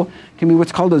people can be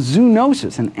what's called a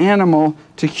zoonosis, an animal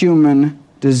to human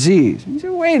disease. You say,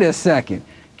 wait a second,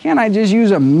 can't I just use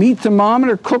a meat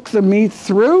thermometer, cook the meat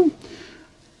through?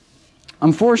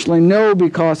 Unfortunately, no,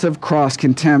 because of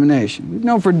cross-contamination. We've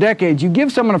known for decades, you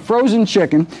give someone a frozen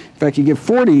chicken, in fact, you give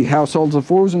 40 households a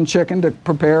frozen chicken to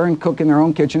prepare and cook in their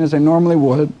own kitchen as they normally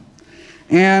would,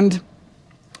 and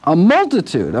a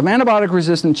multitude of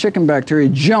antibiotic-resistant chicken bacteria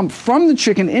jump from the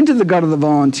chicken into the gut of the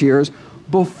volunteers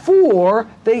before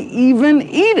they even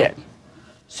eat it.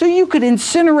 So you could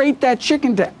incinerate that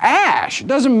chicken to ash. It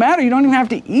doesn't matter, you don't even have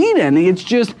to eat any, it's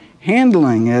just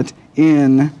handling it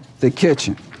in the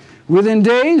kitchen. Within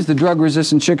days, the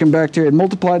drug-resistant chicken bacteria had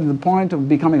multiplied to the point of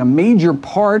becoming a major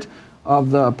part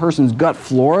of the person's gut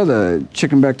flora. The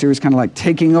chicken bacteria is kind of like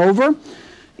taking over.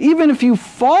 Even if you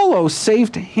follow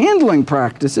safe handling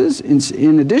practices,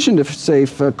 in addition to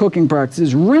safe cooking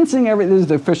practices, rinsing everything, this is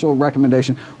the official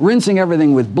recommendation, rinsing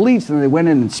everything with bleach, and they went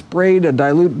in and sprayed a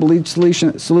dilute bleach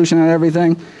solution on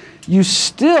everything, you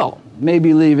still may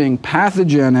be leaving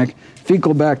pathogenic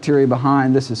fecal bacteria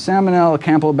behind. This is Salmonella,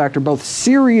 Campylobacter, both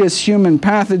serious human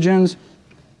pathogens.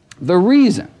 The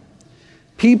reason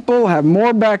people have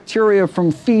more bacteria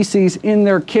from feces in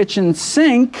their kitchen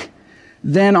sink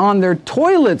than on their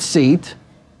toilet seat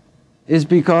is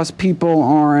because people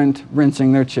aren't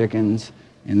rinsing their chickens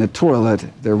in the toilet,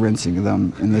 they're rinsing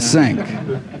them in the sink.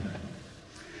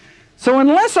 So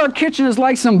unless our kitchen is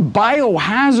like some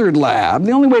biohazard lab,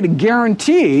 the only way to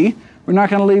guarantee we're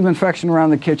not going to leave infection around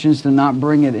the kitchen is to not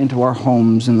bring it into our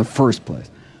homes in the first place.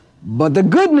 But the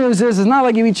good news is, it's not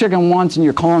like you eat chicken once and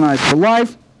you're colonized for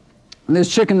life. And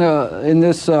this chicken, in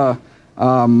this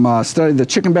study, the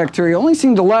chicken bacteria only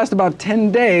seemed to last about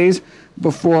 10 days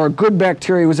before good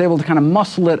bacteria was able to kind of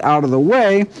muscle it out of the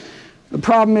way. The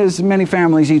problem is many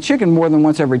families eat chicken more than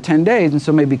once every 10 days, and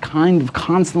so may be kind of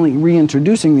constantly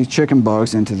reintroducing these chicken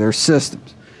bugs into their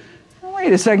systems.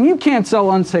 Wait a second, you can't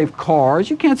sell unsafe cars,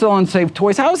 you can't sell unsafe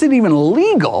toys. How is it even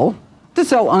legal to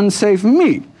sell unsafe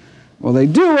meat? Well, they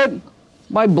do it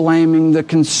by blaming the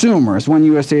consumers. One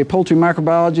USDA poultry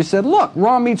microbiologist said, look,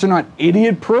 raw meats are not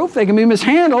idiot-proof, they can be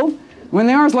mishandled. When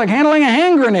they are, it's like handling a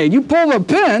hand grenade. You pull the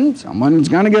pin, someone's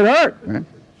gonna get hurt. Right?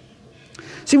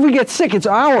 See, if we get sick, it's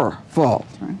our fault.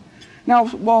 Right? Now,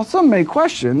 while some may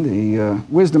question the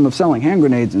wisdom of selling hand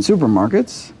grenades in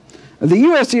supermarkets, the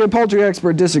USDA poultry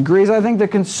expert disagrees. I think the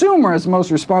consumer has the most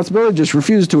responsibility, just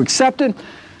refuses to accept it.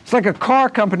 It's like a car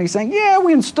company saying, yeah,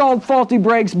 we installed faulty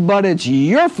brakes, but it's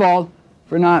your fault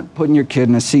for not putting your kid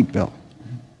in a seatbelt.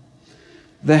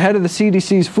 The head of the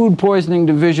CDC's food poisoning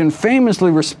division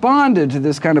famously responded to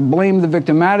this kind of blame the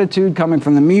victim attitude coming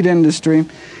from the meat industry.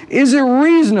 Is it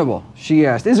reasonable, she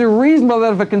asked, is it reasonable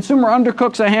that if a consumer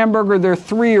undercooks a hamburger, their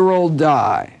 3-year-old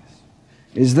dies?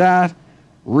 Is that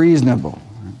reasonable?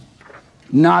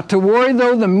 Not to worry,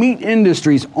 though, the meat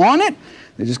industry's on it.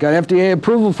 They just got FDA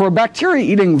approval for a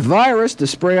bacteria-eating virus to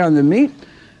spray on the meat.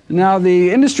 Now,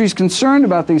 the industry's concerned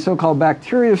about these so-called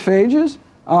bacteriophages.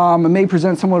 It may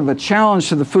present somewhat of a challenge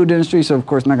to the food industry, so of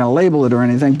course not going to label it or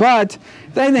anything. But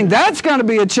if they think that's going to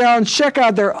be a challenge, check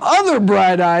out their other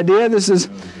bright idea. This is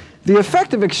the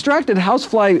effect of extracted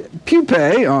housefly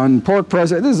pupae on pork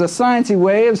breast. This is a sciencey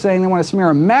way of saying they want to smear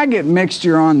a maggot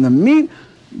mixture on the meat.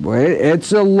 Wait,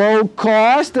 it's a low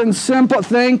cost and simple,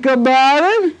 think about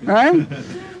it, right?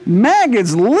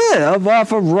 Maggots live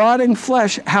off of rotting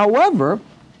flesh. However,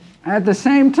 at the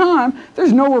same time,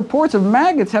 there's no reports of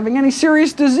maggots having any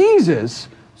serious diseases.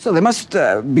 So they must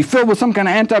be filled with some kind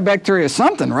of antibacterial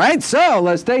something, right? So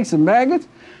let's take some maggots,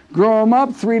 grow them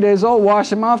up, 3 days old, wash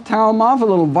them off, towel them off, a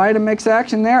little Vitamix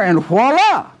action there, and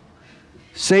voila!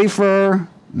 Safer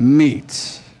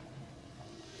meat.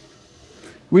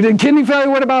 We did kidney failure.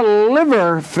 What about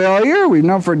liver failure? We've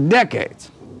known for decades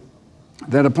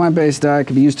that a plant-based diet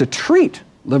can be used to treat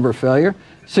liver failure,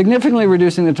 significantly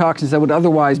reducing the toxins that would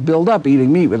otherwise build up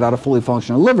eating meat without a fully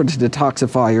functional liver to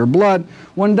detoxify your blood.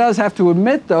 One does have to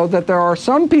admit, though, that there are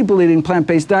some people eating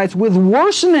plant-based diets with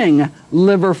worsening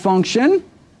liver function.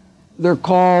 They're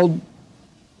called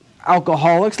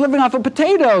alcoholics, living off of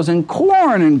potatoes and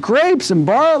corn and grapes and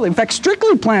barley. In fact,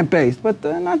 strictly plant-based, but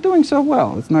not doing so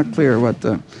well. It's not clear what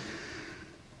the...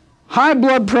 High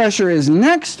blood pressure is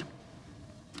next,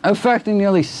 affecting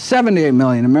nearly 78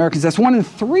 million Americans. That's 1 in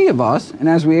 3 of us, and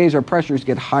as we age, our pressures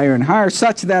get higher and higher,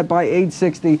 such that by age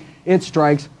 60, it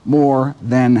strikes more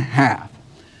than half.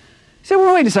 You say,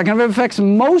 well, wait a second, if it affects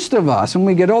most of us when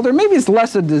we get older, maybe it's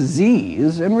less a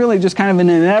disease and really just kind of an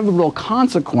inevitable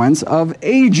consequence of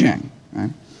aging.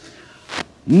 Right?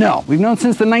 No, we've known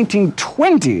since the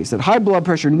 1920s that high blood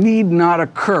pressure need not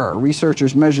occur.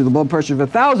 Researchers measured the blood pressure of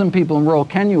 1,000 people in rural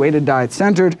Kenya who ate a diet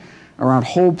centered around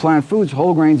whole plant foods,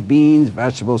 whole grains, beans,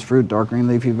 vegetables, fruit, dark green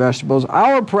leafy vegetables.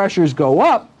 Our pressures go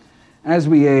up as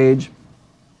we age,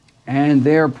 and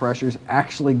their pressures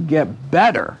actually get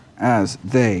better as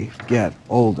they get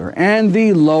older. And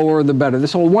the lower, the better.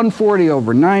 This whole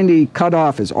 140/90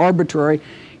 cutoff is arbitrary.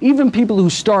 Even people who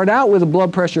start out with a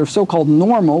blood pressure of so-called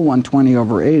normal,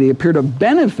 120/80, appear to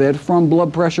benefit from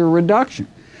blood pressure reduction.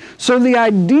 So the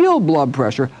ideal blood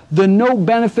pressure, the no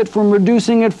benefit from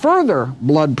reducing it further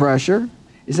blood pressure,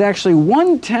 is actually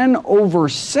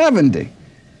 110/70.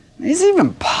 Is it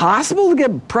even possible to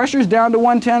get pressures down to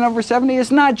 110/70? It's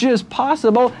not just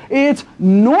possible, it's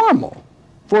normal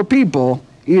for people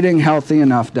eating healthy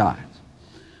enough diets.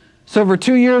 So for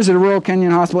 2 years at a rural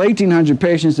Kenyan hospital, 1,800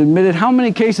 patients admitted. How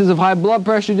many cases of high blood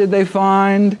pressure did they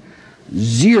find?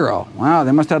 0. Wow,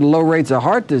 they must have had low rates of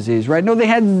heart disease, right? No, they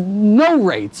had no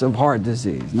rates of heart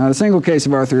disease. Not a single case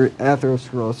of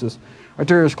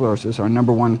arteriosclerosis, our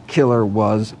number one killer,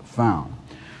 was found.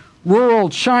 Rural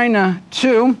China,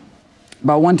 too,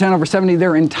 about 110/70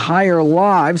 their entire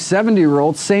lives.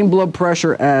 70-year-olds, same blood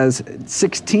pressure as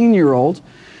 16-year-olds.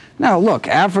 Now, look,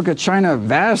 Africa, China,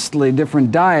 vastly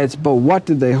different diets, but what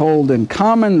did they hold in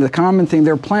common? The common thing,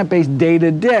 they're plant-based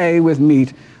day-to-day with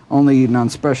meat only eaten on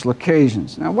special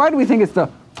occasions. Now, why do we think it's the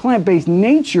plant-based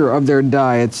nature of their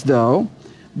diets, though?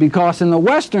 Because in the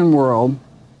Western world,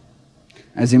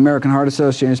 as the American Heart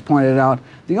Association has pointed out,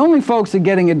 the only folks that are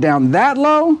getting it down that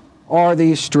low are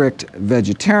the strict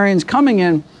vegetarians, coming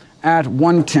in at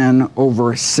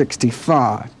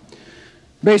 110/65.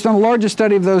 Based on the largest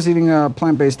study of those eating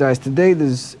plant-based diets today,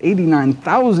 there's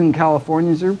 89,000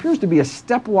 Californians. There appears to be a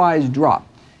stepwise drop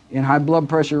in high blood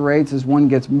pressure rates as one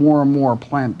gets more and more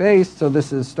plant-based. So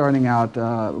this is starting out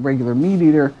regular meat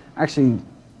eater. The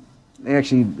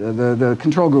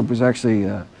control group was actually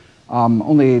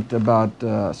only ate about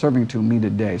serving 2 meat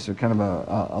a day, so kind of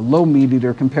a low meat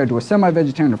eater compared to a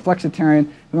semi-vegetarian or flexitarian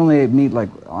who only ate meat like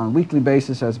on a weekly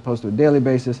basis as opposed to a daily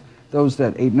basis. Those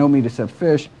that ate no meat except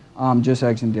fish, just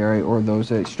eggs and dairy, or those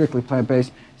that ate strictly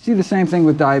plant-based. See the same thing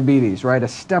with diabetes, right? A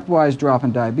stepwise drop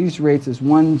in diabetes rates as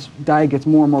one's diet gets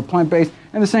more and more plant-based,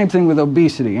 and the same thing with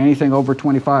obesity. Anything over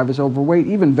 25 is overweight.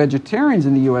 Even vegetarians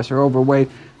in the U.S. are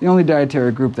overweight. The only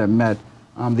dietary group that met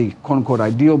the quote-unquote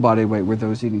ideal body weight were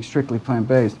those eating strictly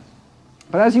plant-based.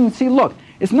 But as you can see, look,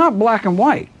 it's not black and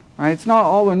white, right? It's not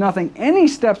all or nothing. Any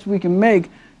steps we can make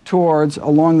towards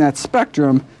along that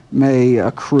spectrum may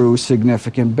accrue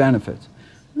significant benefits.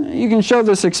 You can show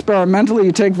this experimentally.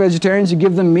 You take vegetarians, you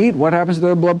give them meat. What happens to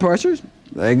their blood pressures?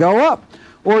 They go up.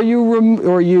 Or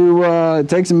you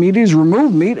take some meat eaters,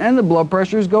 remove meat, and the blood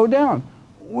pressures go down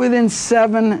within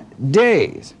 7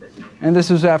 days. And this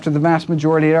was after the vast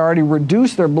majority had already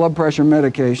reduced their blood pressure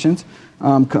medications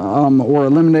or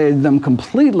eliminated them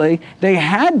completely. They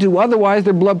had to, otherwise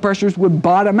their blood pressures would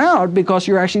bottom out because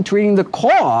you're actually treating the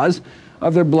cause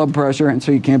of their blood pressure, and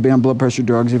so you can't be on blood pressure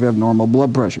drugs if you have normal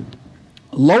blood pressure.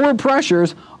 Lower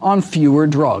pressures on fewer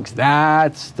drugs.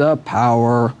 That's the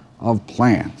power of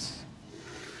plants.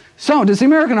 So, does the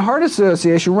American Heart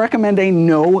Association recommend a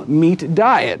no-meat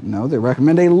diet? No, they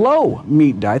recommend a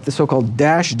low-meat diet, the so-called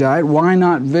DASH diet. Why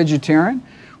not vegetarian?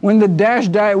 When the DASH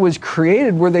diet was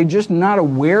created, were they just not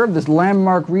aware of this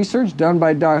landmark research done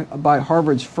by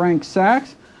Harvard's Frank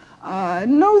Sachs?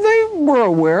 No, they were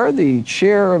aware. The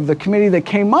chair of the committee that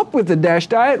came up with the DASH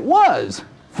diet was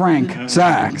Frank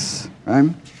Sachs.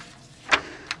 Right?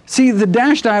 See, the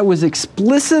DASH diet was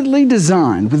explicitly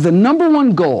designed with the number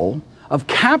one goal of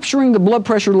capturing the blood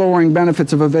pressure lowering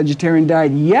benefits of a vegetarian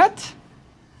diet, yet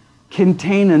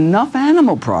contain enough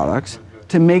animal products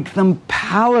to make them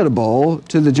palatable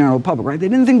to the general public, right? They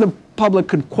didn't think the public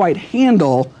could quite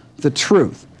handle the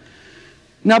truth.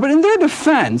 Now, but in their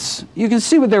defense, you can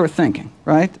see what they were thinking,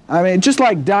 right? I mean, just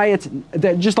like drugs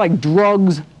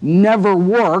never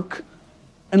work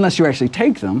unless you actually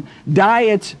take them,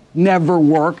 diets never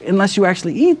work unless you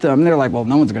actually eat them. And they're like, well,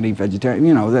 no one's going to eat vegetarian,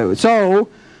 you know. So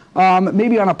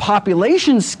maybe on a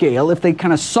population scale, if they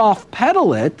kind of soft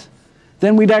pedal it,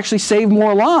 then we'd actually save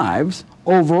more lives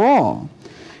overall.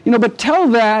 You know, but tell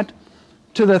that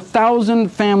to the 1,000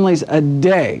 families a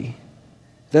day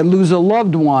that lose a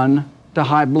loved one to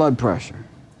high blood pressure.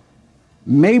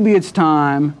 Maybe it's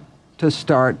time to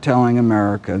start telling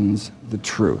Americans the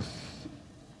truth.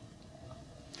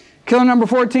 Killer number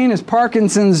 14 is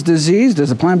Parkinson's disease.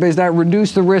 Does a plant-based diet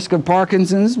reduce the risk of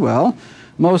Parkinson's? Well,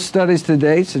 most studies to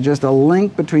date suggest a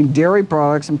link between dairy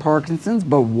products and Parkinson's,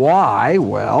 but why?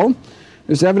 Well,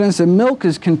 there's evidence that milk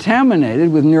is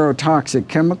contaminated with neurotoxic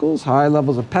chemicals, high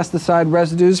levels of pesticide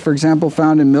residues, for example,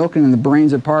 found in milk and in the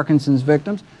brains of Parkinson's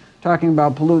victims. Talking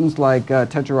about pollutants like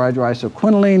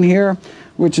tetrahydroisoquinoline here,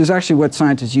 which is actually what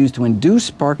scientists use to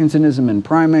induce Parkinsonism in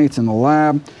primates in the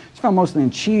lab. It's found mostly in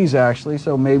cheese, actually,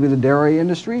 so maybe the dairy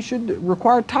industry should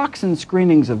require toxin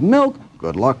screenings of milk.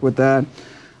 Good luck with that.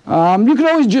 You could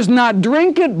always just not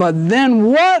drink it, but then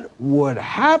what would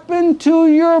happen to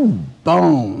your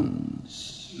bones?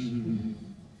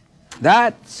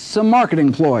 That's a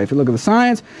marketing ploy. If you look at the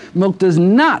science, milk does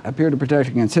not appear to protect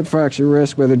against hip fracture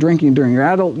risk, whether drinking during your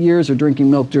adult years or drinking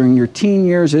milk during your teen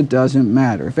years, it doesn't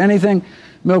matter. If anything,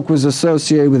 milk was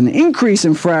associated with an increase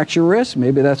in fracture risk.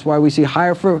 Maybe that's why we see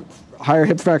higher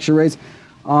hip fracture rates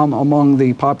among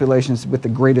the populations with the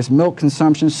greatest milk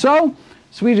consumption. So,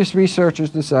 Swedish researchers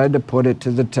decided to put it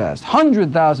to the test.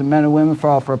 100,000 men and women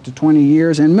followed for up to 20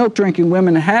 years, and milk-drinking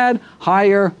women had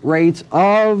higher rates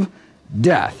of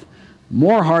death.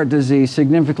 More heart disease,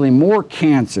 significantly more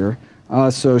cancer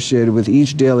associated with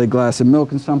each daily glass of milk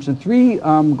consumption. 3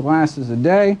 glasses a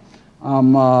day.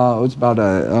 It's about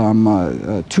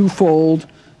a twofold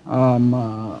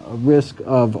risk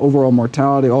of overall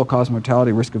mortality, all-cause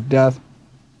mortality, risk of death.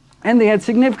 And they had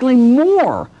significantly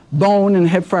more bone and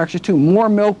hip fractures too. More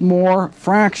milk, more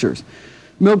fractures.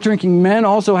 Milk-drinking men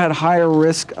also had higher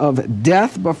risk of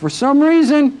death, but for some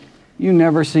reason, you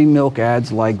never see milk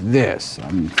ads like this.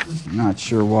 I'm not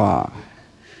sure why.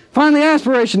 Finally,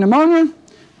 aspiration pneumonia,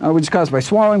 which is caused by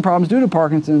swallowing problems due to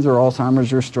Parkinson's or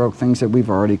Alzheimer's or stroke, things that we've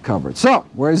already covered. So,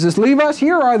 where does this leave us?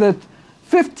 Here are the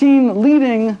 15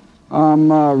 leading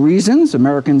reasons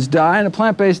Americans die, and a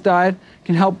plant-based diet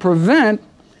can help prevent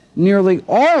nearly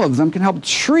all of them, can help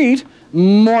treat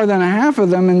more than a half of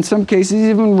them, in some cases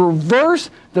even reverse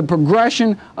the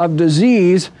progression of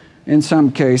disease in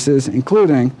some cases,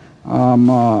 including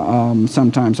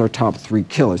sometimes our top 3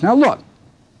 killers. Now look,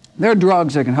 there are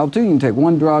drugs that can help too. You can take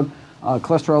one drug,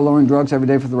 cholesterol-lowering drugs every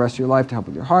day for the rest of your life to help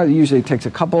with your heart. It usually takes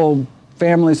a couple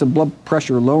families of blood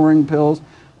pressure-lowering pills,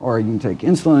 or you can take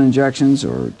insulin injections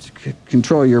or to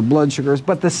control your blood sugars.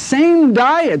 But the same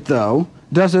diet, though,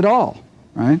 does it all.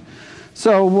 Right?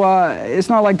 So it's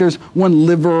not like there's one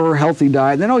liver healthy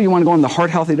diet. Then, oh, you want to go on the heart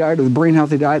healthy diet or the brain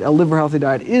healthy diet. A liver healthy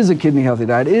diet is a kidney healthy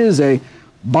diet, is a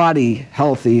body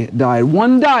healthy diet.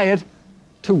 One diet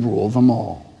to rule them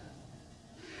all.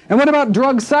 And what about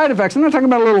drug side effects? I'm not talking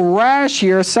about a little rash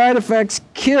here. Side effects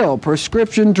kill.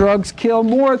 Prescription drugs kill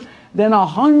more than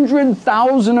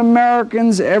 100,000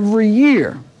 Americans every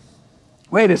year.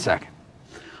 Wait a second.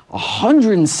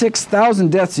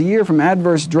 106,000 deaths a year from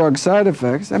adverse drug side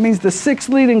effects. That means the 6th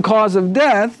leading cause of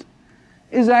death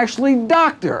is actually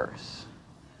doctors.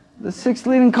 The 6th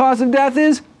leading cause of death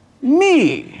is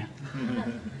me.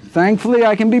 Thankfully,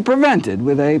 I can be prevented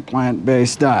with a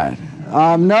plant-based diet.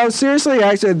 No, seriously,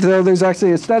 actually, there's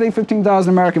actually a study,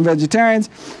 15,000 American vegetarians.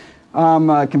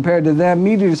 Compared to them,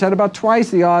 meat eaters had about twice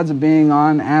the odds of being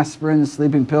on aspirin,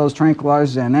 sleeping pills,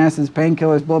 tranquilizers, antacids,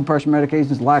 painkillers, blood pressure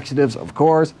medications, laxatives, of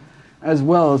course, as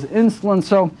well as insulin.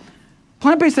 So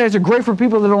plant-based diets are great for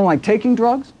people that don't like taking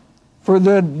drugs,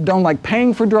 don't like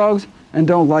paying for drugs, and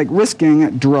don't like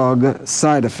risking drug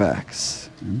side effects.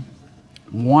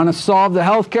 Want to solve the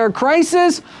healthcare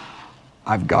crisis?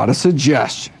 I've got a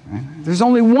suggestion. There's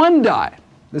only one diet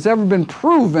that's ever been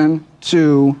proven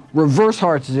to reverse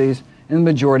heart disease in the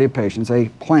majority of patients, a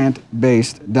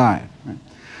plant-based diet. Right?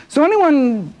 So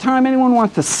anytime anyone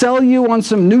wants to sell you on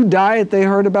some new diet they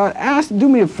heard about, do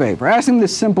me a favor, ask them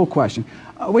this simple question.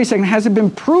 Wait a second, has it been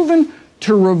proven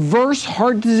to reverse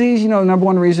heart disease? You know, the number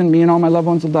one reason me and all my loved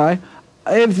ones will die?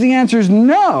 If the answer is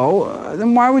no,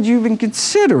 then why would you even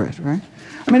consider it, right?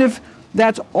 I mean, if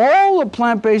that's all a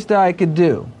plant-based diet could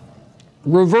do,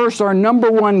 reverse our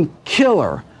number one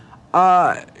killer,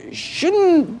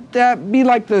 shouldn't that be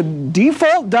like the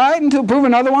default diet until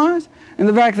proven otherwise? And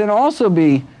the fact that it also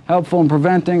be helpful in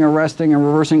preventing, arresting, and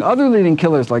reversing other leading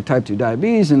killers like type 2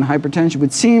 diabetes and hypertension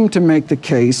would seem to make the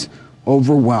case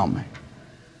overwhelming.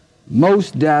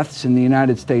 Most deaths in the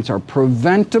United States are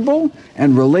preventable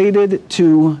and related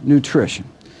to nutrition.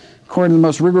 According to the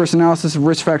most rigorous analysis of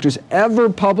risk factors ever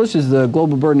published is the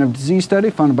Global Burden of Disease Study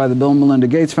funded by the Bill and Melinda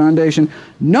Gates Foundation.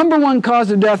 Number one cause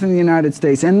of death in the United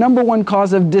States and number one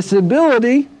cause of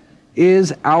disability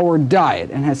is our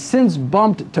diet, and has since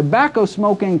bumped tobacco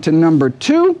smoking to number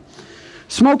 2.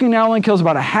 Smoking now only kills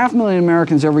about 500,000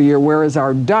 Americans every year, whereas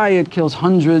our diet kills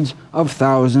hundreds of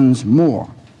thousands more.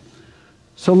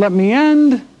 So let me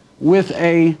end with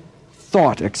a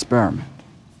thought experiment.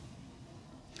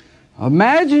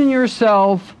 Imagine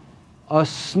yourself a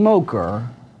smoker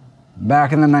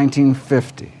back in the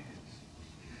 1950s.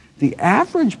 The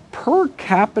average per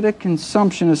capita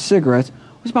consumption of cigarettes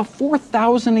was about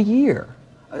 4,000 a year.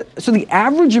 So the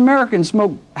average American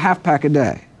smoked half pack a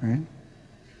day, right?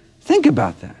 Think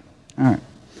about that. All right.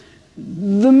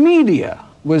 The media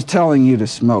was telling you to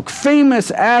smoke.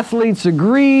 Famous athletes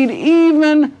agreed.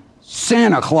 Even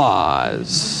Santa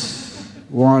Claus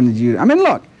wanted you. I mean,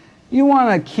 look, you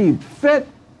want to keep fit,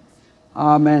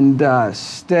 and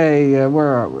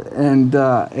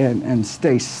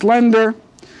stay slender.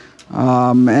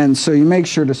 And so you make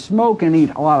sure to smoke and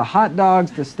eat a lot of hot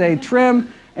dogs to stay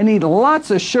trim, and eat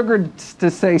lots of sugar to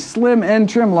stay slim and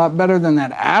trim. A lot better than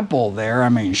that apple there. I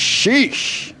mean,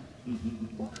 sheesh.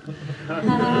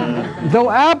 Though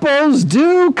apples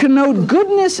do connote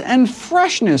goodness and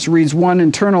freshness, reads one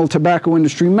internal tobacco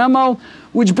industry memo,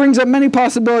 which brings up many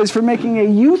possibilities for making a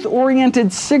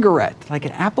youth-oriented cigarette, like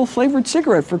an apple-flavored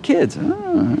cigarette for kids.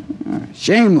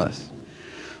 Shameless.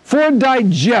 For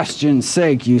digestion's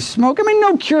sake, you smoke. I mean,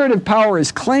 no curative power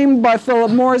is claimed by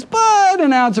Philip Morris, but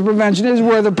an ounce of prevention is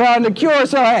worth a pound of cure.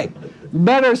 So, hey,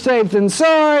 better safe than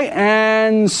sorry,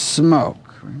 and smoke.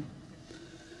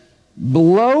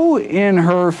 Blow in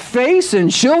her face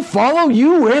and she'll follow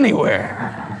you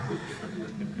anywhere.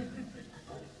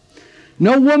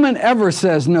 No woman ever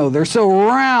says no. They're so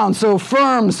round, so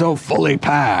firm, so fully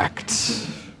packed.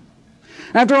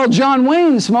 After all, John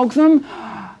Wayne smoked them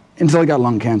until he got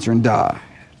lung cancer and died.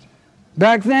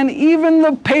 Back then, even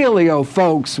the paleo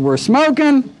folks were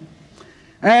smoking,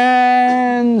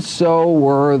 and so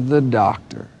were the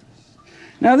doctors.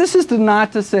 Now, this is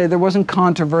not to say there wasn't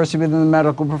controversy within the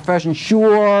medical profession.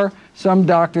 Sure, some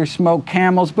doctors smoked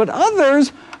Camels, but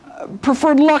others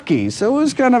preferred Luckies. So it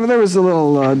was there was a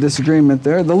little disagreement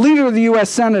there. The leader of the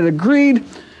U.S. Senate agreed.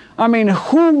 I mean,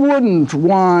 who wouldn't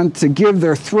want to give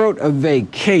their throat a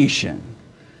vacation?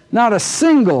 Not a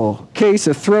single case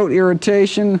of throat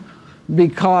irritation,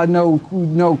 because no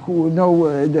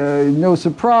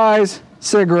surprise,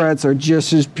 cigarettes are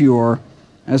just as pure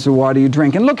as the water you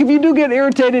drink. And look, if you do get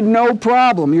irritated, no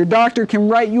problem. Your doctor can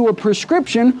write you a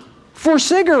prescription for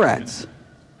cigarettes.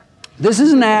 This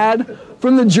is an ad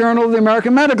from the Journal of the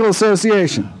American Medical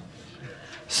Association.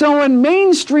 So when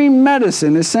mainstream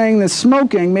medicine is saying that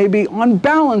smoking may be on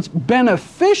balance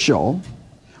beneficial,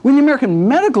 when the American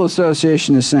Medical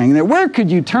Association is saying that, where could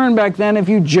you turn back then if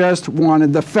you just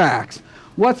wanted the facts?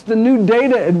 What's the new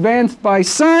data advanced by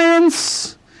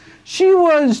science? She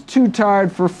was too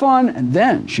tired for fun, and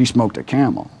then she smoked a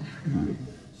Camel.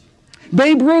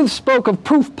 Babe Ruth spoke of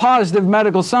proof positive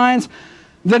medical science,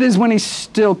 that is when he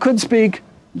still could speak,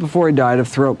 before he died of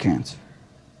throat cancer.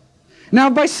 Now,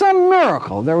 by some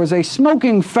miracle, there was a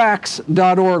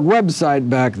smokingfacts.org website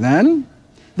back then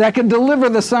that could deliver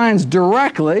the science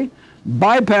directly,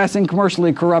 bypassing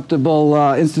commercially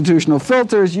corruptible institutional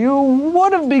filters. You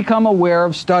would have become aware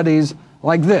of studies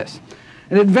like this.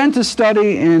 An Adventist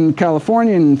study in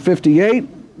California in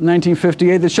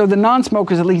 1958, that showed that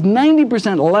non-smokers are at least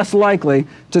 90% less likely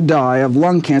to die of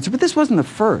lung cancer. But this wasn't the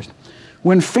first.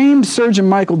 When famed surgeon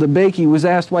Michael DeBakey was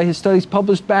asked why his studies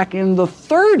published back in the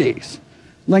 30s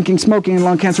linking smoking and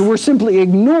lung cancer were simply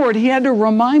ignored, he had to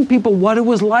remind people what it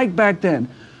was like back then.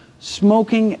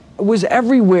 Smoking was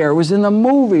everywhere. It was in the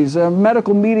movies.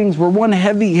 Medical meetings were one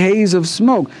heavy haze of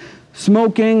smoke.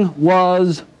 Smoking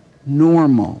was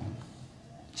normal.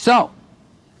 So,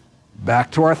 back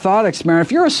to our thought experiment.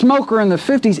 If you're a smoker in the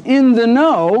 50s, in the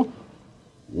know,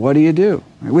 what do?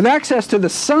 With access to the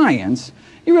science,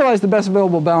 you realize the best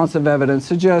available balance of evidence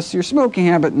suggests your smoking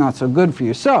habit not so good for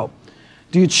you. So,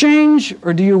 do you change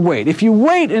or do you wait? If you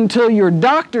wait until your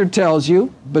doctor tells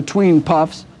you, between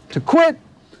puffs, to quit,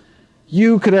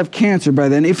 you could have cancer by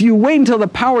then. If you wait until the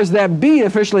powers that be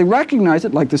officially recognize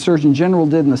it, like the Surgeon General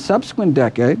did in the subsequent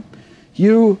decade,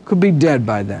 you could be dead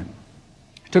by then.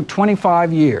 It took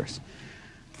 25 years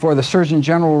for the Surgeon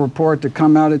General report to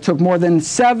come out. It took more than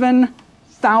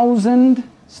 7,000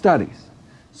 studies.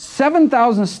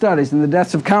 7,000 studies in the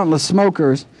deaths of countless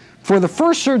smokers for the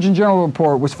first Surgeon General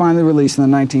report was finally released in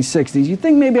the 1960s. You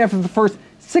think maybe after the first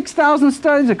 6,000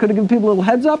 studies it could have given people a little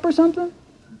heads up or something?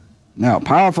 No,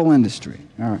 powerful industry.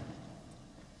 All right.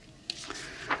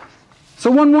 So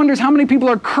one wonders how many people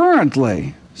are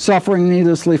currently suffering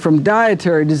needlessly from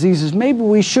dietary diseases. Maybe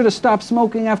we should have stopped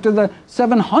smoking after the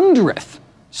 700th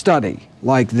study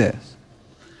like this.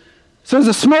 So as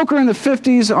a smoker in the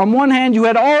 50s, on one hand, you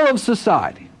had all of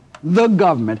society, the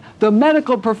government, the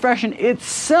medical profession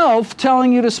itself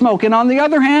telling you to smoke. And on the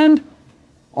other hand,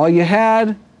 all you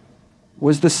had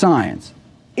was the science.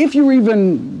 If you were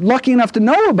even lucky enough to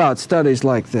know about studies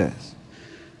like this.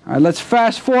 All right, let's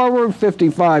fast forward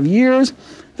 55 years.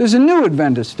 There's a new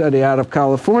Adventist study out of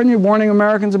California warning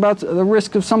Americans about the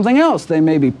risk of something else they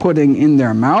may be putting in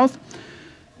their mouth.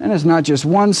 And it's not just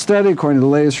one study. According to the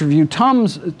latest review,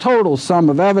 total sum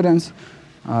of evidence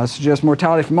suggests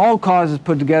mortality from all causes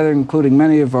put together, including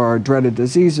many of our dreaded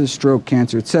diseases, stroke,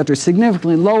 cancer, etc.,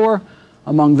 significantly lower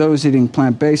among those eating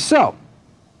plant-based. So,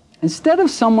 instead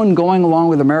of someone going along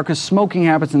with America's smoking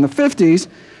habits in the 50s,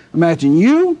 imagine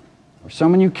you or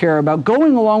someone you care about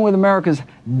going along with America's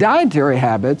dietary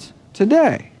habits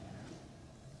today?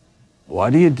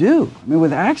 What do you do? I mean,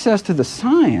 with access to the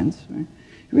science, right,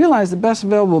 you realize the best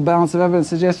available balance of evidence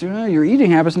suggests your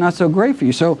eating habits not so great for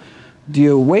you. So do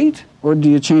you wait or do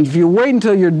you change? If you wait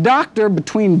until your doctor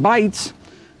between bites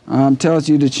tells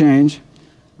you to change,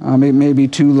 it may be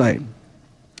too late.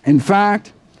 In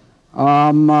fact,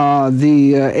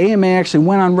 the AMA actually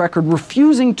went on record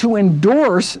refusing to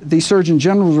endorse the Surgeon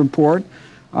General's report.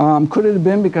 Could it have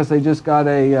been because they just got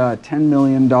a $10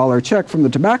 million check from the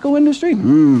tobacco industry?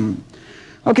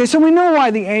 Okay, so we know why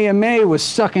the AMA was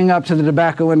sucking up to the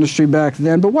tobacco industry back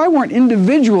then, but why weren't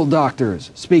individual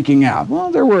doctors speaking out? Well,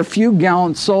 there were a few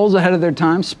gallant souls ahead of their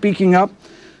time speaking up,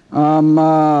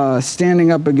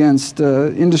 standing up against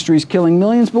industries killing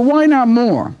millions, but why not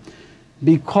more?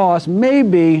 Because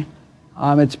maybe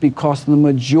it's because the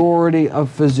majority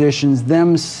of physicians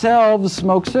themselves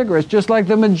smoke cigarettes, just like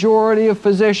the majority of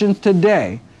physicians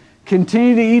today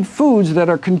continue to eat foods that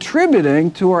are contributing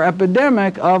to our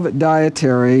epidemic of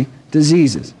dietary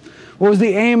diseases. What was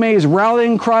the AMA's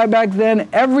rallying cry back then?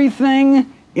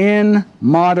 Everything in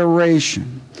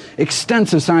moderation.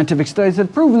 Extensive scientific studies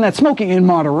have proven that smoking in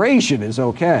moderation is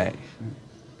okay.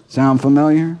 Sound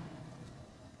familiar?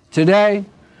 Today,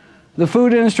 the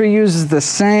food industry uses the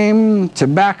same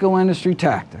tobacco industry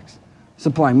tactics,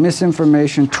 supplying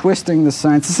misinformation, twisting the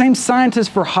science. The same scientists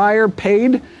for hire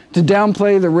paid to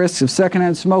downplay the risks of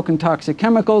secondhand smoke and toxic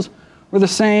chemicals were the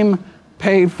same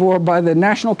paid for by the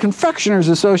National Confectioners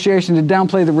Association to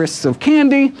downplay the risks of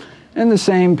candy, and the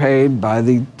same paid by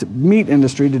the meat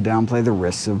industry to downplay the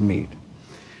risks of meat.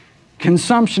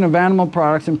 Consumption of animal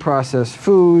products and processed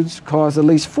foods cause at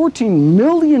least 14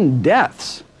 million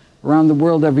deaths around the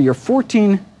world every year.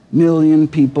 14 million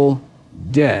people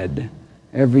dead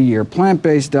every year.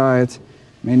 Plant-based diets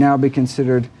may now be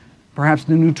considered perhaps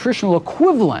the nutritional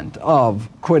equivalent of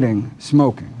quitting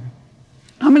smoking.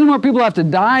 How many more people have to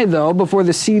die, though, before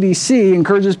the CDC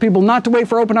encourages people not to wait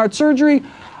for open heart surgery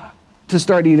to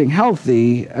start eating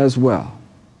healthy as well?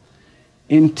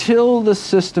 Until the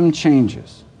system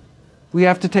changes, we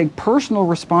have to take personal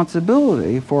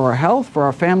responsibility for our health, for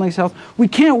our family's health. We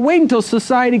can't wait until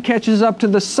society catches up to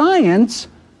the science,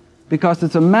 because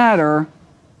it's a matter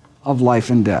of life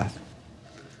and death.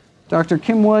 Dr.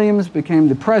 Kim Williams became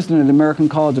the president of the American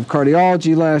College of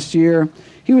Cardiology last year.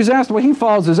 He was asked why he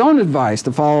follows his own advice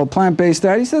to follow a plant-based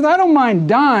diet. He says, "I don't mind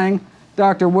dying,"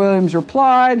 Dr. Williams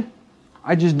replied.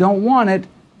 "I just don't want it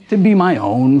to be my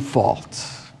own fault."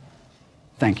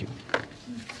 Thank you.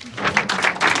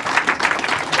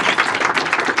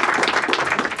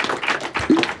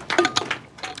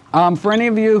 For any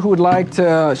of you who would like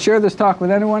to share this talk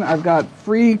with anyone, I've got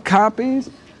free copies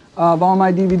of all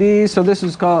my DVDs. So this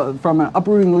is called From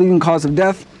Uprooting the Leading Cause of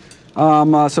Death.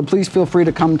 So please feel free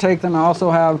to come take them. I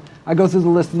go through the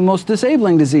list of the most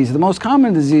disabling diseases, the most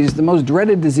common diseases, the most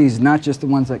dreaded diseases, not just the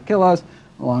ones that kill us,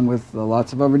 along with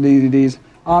lots of other DVDs.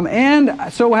 And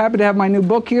so happy to have my new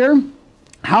book here,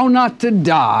 How Not to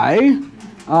Die.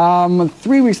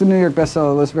 3 weeks of the New York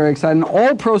bestseller list, very exciting.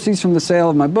 All proceeds from the sale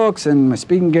of my books and my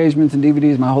speaking engagements and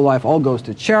DVDs, my whole life, all goes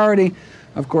to charity,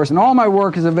 of course. And all my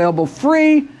work is available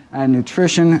free at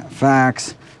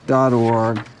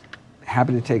nutritionfacts.org.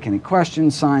 Happy to take any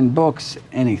questions, signed books,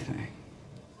 anything.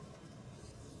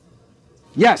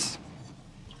 Yes?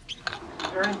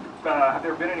 Have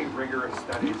there been any rigorous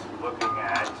studies looking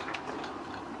at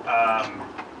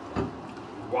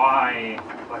why,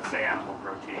 let's say, animal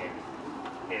protein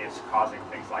is causing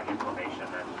things like inflammation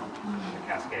and the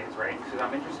cascades, right? Because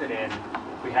I'm interested in,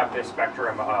 we have this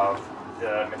spectrum of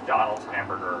the McDonald's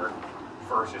hamburger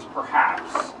versus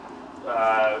perhaps,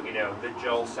 the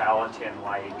Jill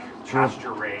Salatin-like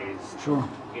pasture-raised,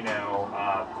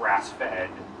 grass-fed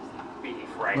beef,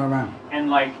 right? Right.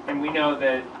 And we know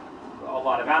that a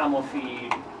lot of animal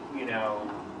feed,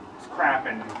 is crap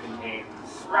and contains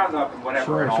Roundup and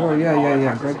whatever. Sure.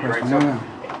 Yeah. Great question. Right?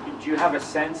 Do you have a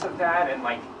sense of that? And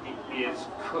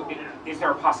is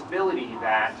there a possibility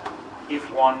that if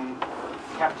one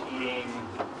kept eating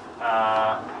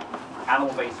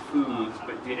animal-based foods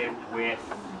but did it with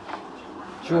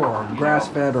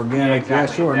grass-fed, organic,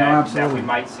 exactly, no, absolutely. That we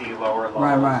might see lower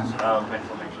levels of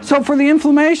inflammation? So for the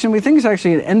inflammation, we think it's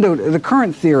actually the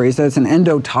current theory is that it's an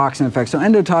endotoxin effect. So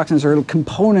endotoxins are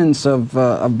components of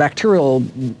bacterial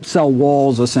cell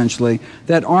walls, essentially,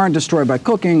 that aren't destroyed by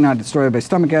cooking, not destroyed by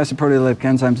stomach acid, proteolytic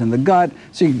enzymes in the gut.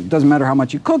 So it doesn't matter how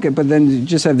much you cook it, but then you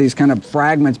just have these kind of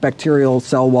fragments, bacterial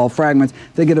cell wall fragments.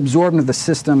 They get absorbed into the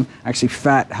system. Actually,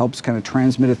 fat helps kind of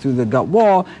transmit it through the gut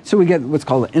wall. So we get what's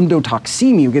called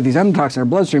endotoxemia. We get these endotoxins in our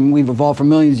bloodstream. We've evolved for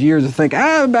millions of years to think,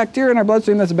 bacteria in our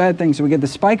bloodstream, that's a bad thing. So we get the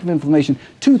spike of inflammation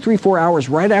 2, 3, 4 hours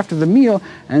right after the meal,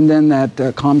 and then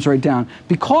that calms right down.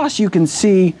 Because you can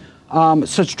see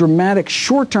such dramatic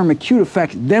short-term acute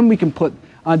effects, then we can put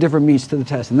different meats to the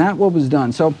test, and that's what was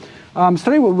done. So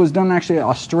study what was done actually in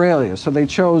Australia. So they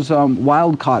chose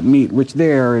wild-caught meat, which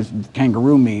there is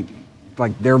kangaroo meat,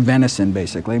 like their venison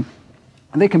basically.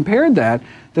 And they compared that.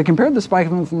 They compared the spike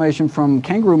of inflammation from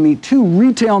kangaroo meat to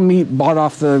retail meat bought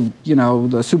off the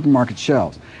supermarket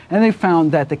shelves. And they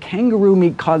found that the kangaroo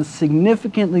meat caused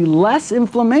significantly less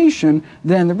inflammation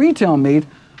than the retail meat,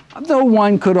 though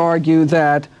one could argue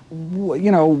that,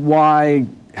 why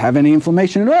have any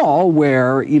inflammation at all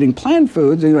where eating plant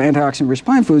foods, antioxidant-rich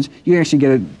plant foods, you actually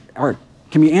get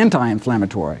can be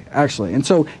anti-inflammatory, actually. And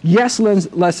so, yes,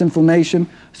 less inflammation,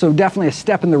 so definitely a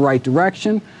step in the right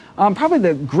direction. Probably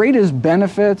the greatest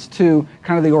benefits to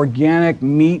kind of the organic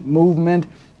meat movement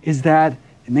is that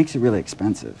it makes it really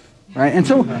expensive, right? And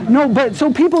so,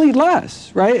 so people eat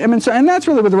less, right? I mean, so, and that's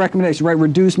really what the recommendation, right?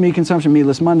 Reduce meat consumption,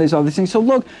 meatless Mondays, all these things. So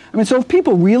look, I mean, so if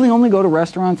people really only go to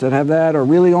restaurants that have that, or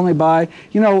really only buy,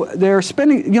 they're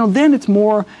spending, then it's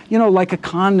more, like a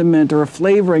condiment or a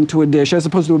flavoring to a dish as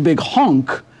opposed to a big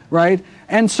hunk, right?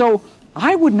 And so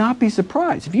I would not be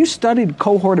surprised if you studied a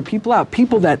cohort of people out,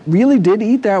 people that really did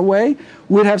eat that way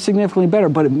would have significantly better,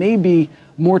 but it may be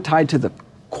more tied to the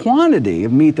quantity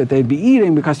of meat that they'd be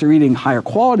eating because they're eating higher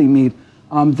quality meat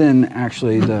than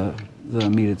actually the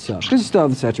meat itself. Because you still have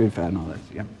the saturated fat and all that.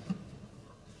 Yeah.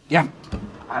 Yeah.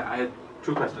 I had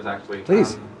two questions actually.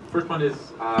 Please. First one is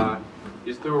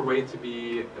there a way to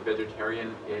be a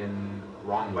vegetarian in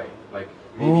wrong way? Like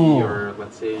maybe you're,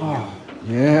 let's say, you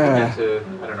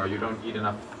don't eat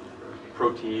enough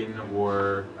protein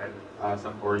or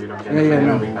you don't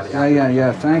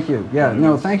get Thank you.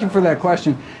 Thank you for that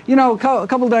question. A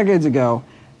couple decades ago,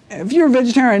 if you're a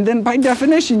vegetarian, then by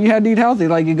definition you had to eat healthy.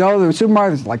 Like you go to the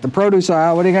supermarket, like the produce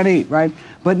aisle, what are you gonna eat, right?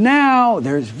 But now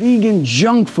there's vegan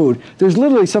junk food. There's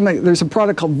literally there's a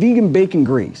product called vegan bacon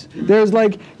grease. There's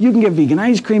you can get vegan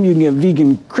ice cream, you can get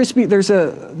vegan crispy. There's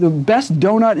the best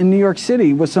donut in New York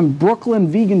City was some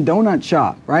Brooklyn vegan donut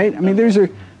shop, right? I mean,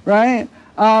 right?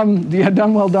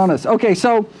 Dunwell Donuts. Okay,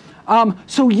 so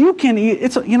you can eat,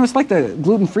 it's like the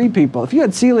gluten-free people. If you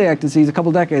had celiac disease a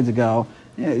couple decades ago,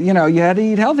 you had to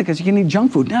eat healthy because you can eat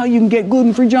junk food. Now you can get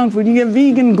gluten-free junk food, you can get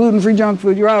vegan gluten-free junk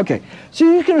food, you're okay. So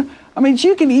you can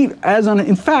eat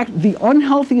in fact, the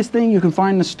unhealthiest thing you can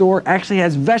find in the store actually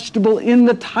has vegetable in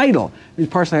the title.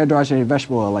 It's partially hydrogenated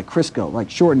vegetable oil, like Crisco, like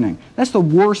shortening. That's the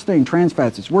worst thing, trans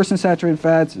fats. It's worse than saturated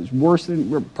fats, it's worse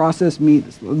than processed meat.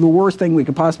 It's the worst thing we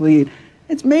could possibly eat.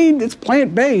 It's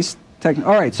plant-based.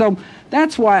 All right, so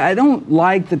that's why I don't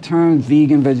like the term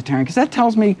vegan, vegetarian, because that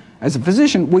tells me, as a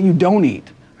physician, what you don't eat.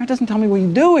 It doesn't tell me what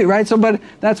you do eat, right? So, but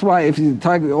that's why if you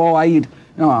talk, I eat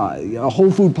a whole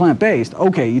food plant-based.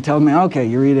 Okay, you tell me, okay,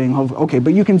 you're eating whole food. Okay,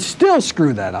 but you can still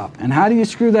screw that up. And how do you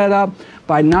screw that up?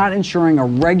 By not ensuring a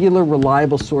regular,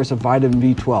 reliable source of vitamin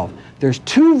B12. There's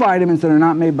two vitamins that are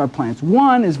not made by plants.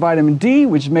 One is vitamin D,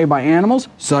 which is made by animals,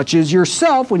 such as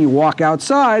yourself when you walk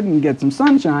outside and get some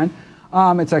sunshine.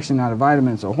 It's actually not a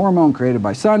vitamin, it's a hormone created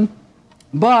by sun.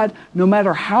 But no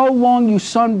matter how long you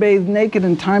sunbathe naked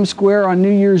in Times Square on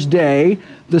New Year's Day,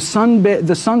 the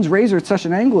sun's rays are at such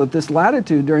an angle at this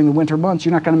latitude during the winter months,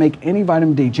 you're not going to make any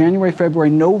vitamin D. January, February,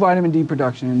 no vitamin D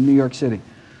production in New York City.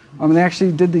 They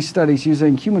actually did these studies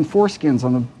using human foreskins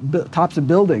on the tops of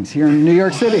buildings here in New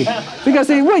York City. Because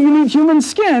you need human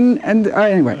skin, and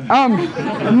anyway,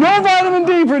 no vitamin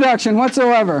D production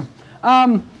whatsoever.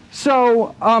 You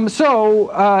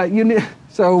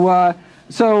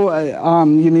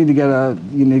need to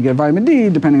get vitamin D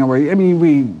depending on where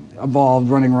we evolved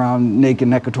running around naked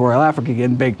in equatorial Africa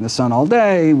getting baked in the sun all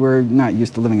day. We're not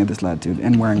used to living at this latitude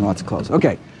and wearing lots of clothes.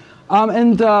 Okay.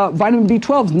 Vitamin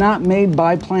B12 is not made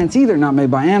by plants either, not made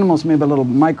by animals, made by little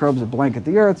microbes that blanket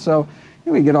the earth. So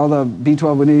we get all the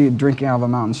B12 we need drinking out of a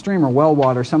mountain stream or well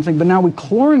water or something, but now we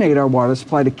chlorinate our water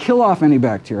supply to kill off any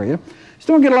bacteria.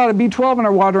 So don't get a lot of B12 in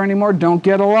our water anymore. Don't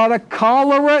get a lot of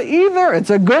cholera either. It's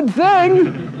a good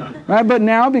thing, right? But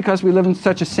now, because we live in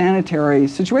such a sanitary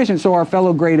situation, so our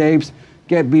fellow great apes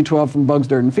get B12 from bugs,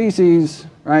 dirt, and feces.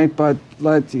 right? But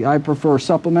let's see, I prefer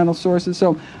supplemental sources.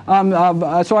 So,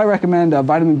 so I recommend a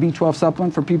vitamin B12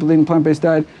 supplement for people eating plant-based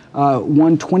diet.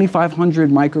 One 2,500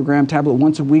 microgram tablet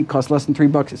once a week costs less than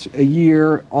 $3 a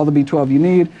year. All the B12 you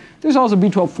need. There's also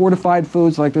B12 fortified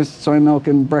foods like this soy milk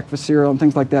and breakfast cereal and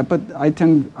things like that. But I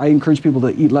encourage people to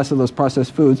eat less of those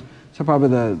processed foods. So probably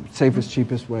the safest,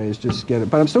 cheapest way is just get it.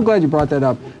 But I'm so glad you brought that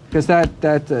up because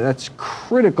that's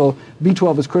critical.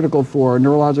 B12 is critical for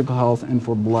neurological health and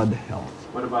for blood health.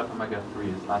 What about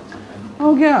omega-3? Is that something?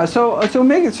 Oh yeah, so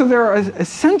there are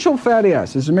essential fatty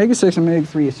acids, omega-6 and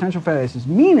omega-3 essential fatty acids,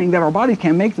 meaning that our bodies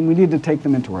can't make them. We need to take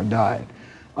them into our diet.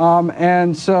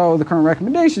 And so the current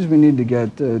recommendations, we need to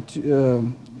get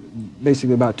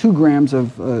basically about 2 grams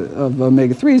of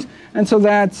omega-3s, and so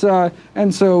that's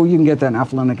and so you can get that in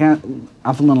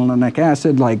alpha-linolenic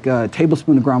acid, like a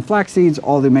tablespoon of ground flax seeds,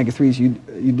 all the omega-3s you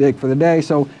take for the day.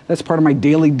 So that's part of my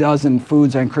daily dozen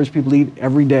foods I encourage people to eat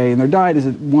every day in their diet.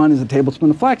 One is a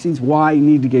tablespoon of flax seeds. Why you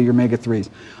need to get your omega-3s?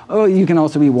 Oh, you can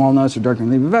also eat walnuts or dark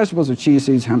green leafy vegetables or chia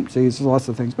seeds, hemp seeds, there's lots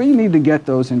of things, but you need to get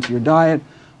those into your diet.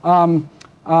 And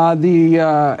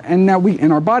now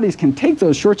our bodies can take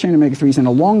those short-chain omega-3s and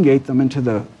elongate them into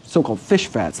the so-called fish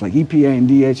fats like EPA and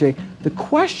DHA. The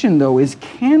question, though, is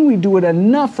can we do it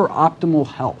enough for optimal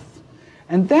health?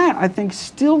 And that, I think,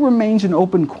 still remains an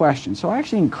open question. So I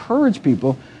actually encourage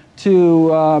people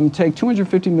to take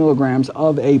 250 milligrams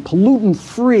of a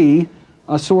pollutant-free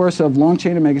source of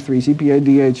long-chain omega-3s, EPA,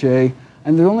 DHA,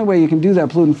 and the only way you can do that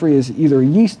pollutant-free is either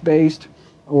yeast-based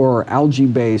or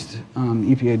algae-based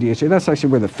EPA, DHA. That's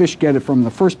actually where the fish get it from in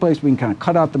the first place. We can kind of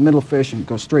cut out the middle fish and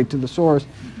go straight to the source.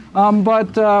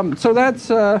 So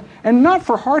that's, and not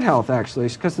for heart health actually,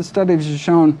 because the studies have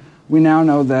shown, we now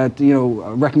know that,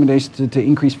 recommendations to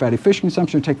increase fatty fish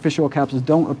consumption or take fish oil capsules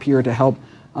don't appear to help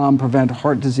prevent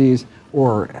heart disease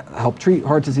or help treat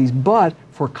heart disease, but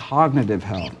for cognitive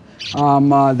health.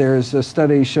 There's a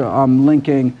study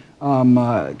linking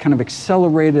kind of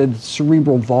accelerated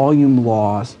cerebral volume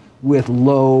loss with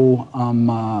low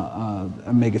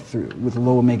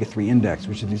omega-3 index,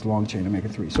 which are these long-chain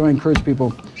omega-3. So I encourage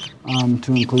people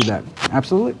to include that.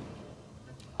 Absolutely.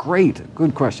 Great,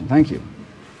 good question. Thank you.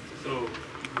 So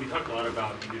we talked a lot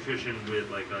about nutrition with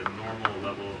like a normal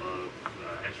level of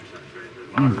exercise, right? The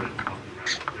moderate, around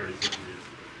 36 minutes.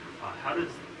 How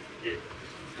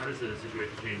does the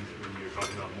situation change when you're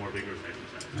talking about more vigorous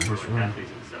exercise for like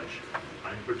athletes and such?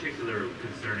 In particular,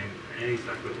 concerning any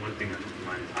such, but one thing that comes to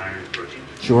mind is iron and protein.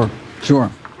 Sure. For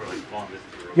like long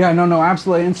distance. Yeah, no,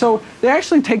 absolutely. And so they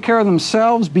actually take care of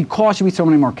themselves because you eat so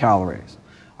many more calories.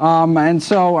 And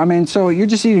so, so you're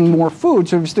just eating more food.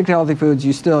 So if you stick to healthy foods,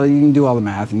 you can do all the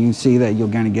math and you can see that you're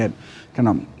going to get kind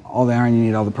of all the iron you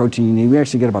need, all the protein you need. We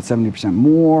actually get about 70%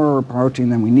 more protein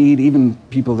than we need, even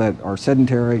people that are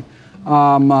sedentary.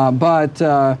 But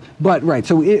right,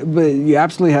 so but you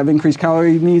absolutely have increased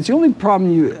calorie needs. The only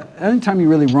problem anytime you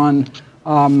really run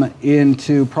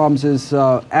into problems is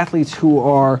athletes who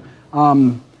are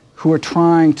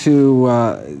trying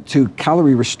to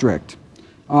calorie restrict,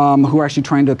 who are actually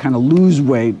trying to kind of lose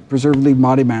weight, preserve lean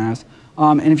body mass,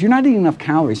 and if you're not eating enough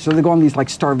calories, so they go on these like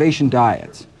starvation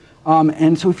diets.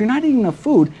 And so if you're not eating enough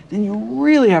food, then you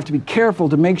really have to be careful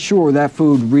to make sure that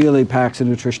food really packs a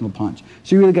nutritional punch.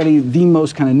 So you really got to eat the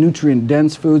most kind of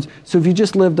nutrient-dense foods. So if you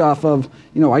just lived off of,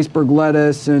 iceberg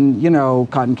lettuce and,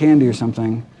 cotton candy or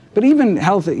something, but even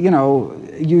healthy, you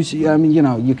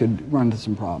could run into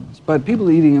some problems. But people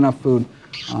eating enough food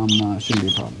shouldn't be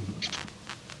a problem.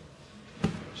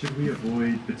 Should we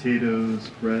avoid potatoes,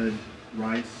 bread,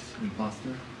 rice, and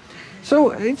pasta?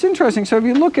 So it's interesting. So if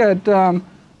you look at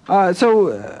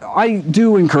so I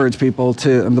do encourage people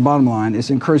to, the bottom line is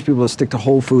encourage people to stick to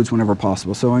whole foods whenever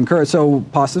possible. So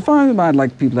pasta's fine, but I'd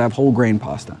like people to have whole grain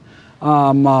pasta.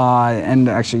 And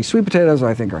actually sweet potatoes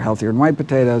I think are healthier than white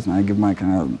potatoes, and I give my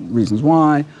kind of reasons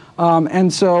why.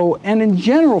 And in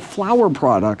general, flour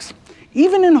products,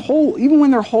 even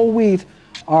when they're whole wheat,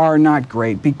 are not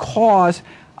great because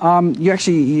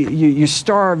you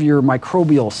starve your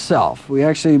microbial self.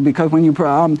 Because when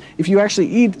if you actually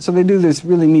eat, so they do this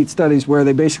really neat studies where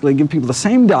they basically give people the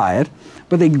same diet,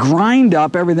 but they grind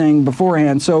up everything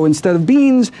beforehand. So instead of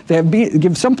beans, they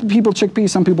give some people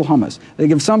chickpeas, some people hummus. They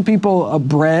give some people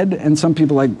bread, and some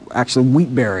people like actually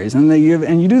wheat berries. And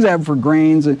you do that for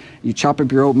grains. You chop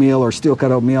up your oatmeal or steel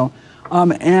cut oatmeal,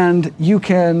 and you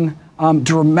can.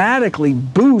 dramatically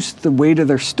boost the weight of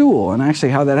their stool. And actually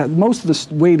how that, most of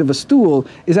the weight of a stool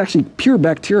is actually pure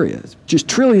bacteria. It's just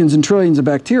trillions and trillions of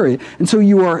bacteria. And so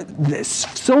you are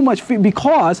so much,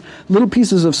 because little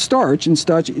pieces of starch and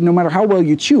starch, no matter how well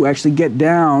you chew, actually get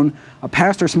down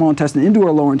past our small intestine into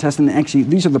our lower intestine. And actually,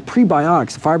 these are the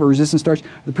prebiotics, the fiber-resistant starch,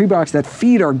 the prebiotics that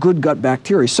feed our good gut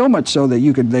bacteria, so much so that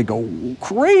they go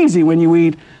crazy when you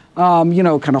eat,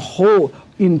 kind of whole,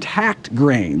 intact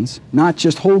grains, not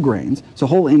just whole grains. So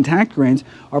whole intact grains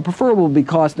are preferable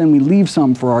because then we leave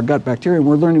some for our gut bacteria. And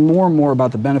we're learning more and more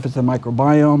about the benefits of the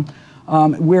microbiome.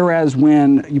 Whereas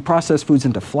when you process foods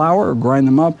into flour or grind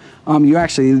them up,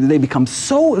 they become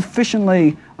so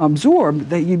efficiently absorbed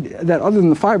that other than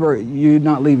the fiber, you're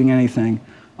not leaving anything.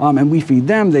 And we feed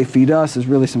them, they feed us. There's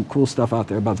really some cool stuff out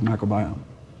there about the microbiome.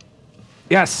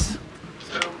 Yes?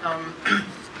 So,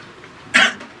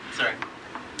 sorry.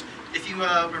 If you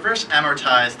reverse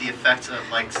amortize the effects of,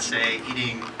 like, say,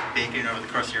 eating bacon over the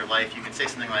course of your life, you can say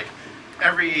something like,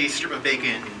 every strip of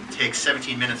bacon takes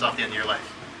 17 minutes off the end of your life.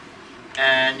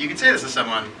 And you can say this to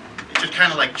someone to kind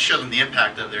of like show them the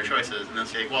impact of their choices, and then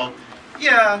say, well,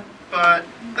 yeah, but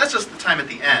that's just the time at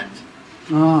the end.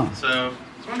 So I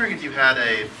was wondering if you had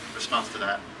a response to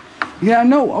that. Yeah,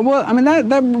 no, well, I mean,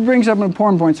 that brings up an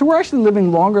important point. So we're actually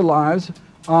living longer lives,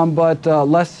 but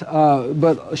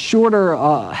shorter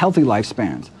healthy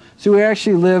lifespans. So we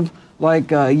actually live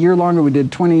like a year longer we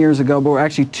did 20 years ago, but we're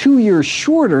actually 2 years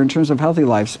shorter in terms of healthy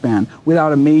lifespan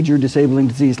without a major disabling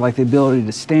disease like the ability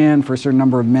to stand for a certain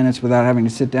number of minutes without having to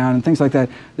sit down and things like that.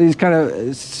 These kind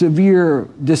of severe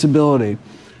disability.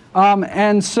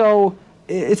 And so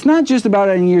it's not just about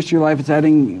adding years to your life, it's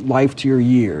adding life to your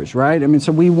years, right? I mean,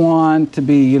 so we want to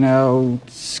be,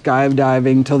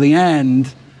 skydiving till the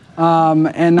end,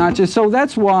 and not just, so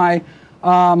that's why,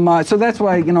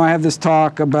 I have this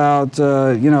talk about,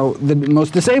 the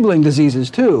most disabling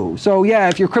diseases too. So yeah,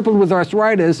 if you're crippled with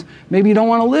arthritis, maybe you don't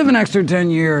want to live an extra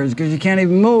 10 years because you can't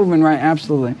even move, and right,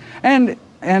 absolutely. And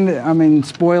I mean,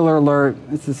 spoiler alert,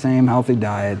 it's the same healthy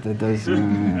diet that does,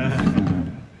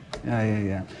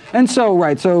 Yeah. And so,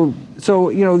 right, so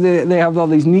they have all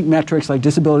these neat metrics like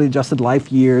disability adjusted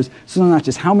life years. So not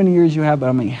just how many years you have, but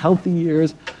how many healthy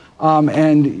years.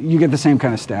 And you get the same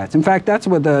kind of stats. In fact, that's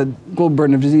what the Global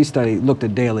Burden of Disease study looked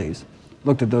at dailies,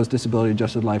 looked at those disability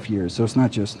adjusted life years. So it's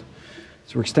not just,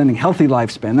 so we're extending healthy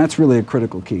lifespan. That's really a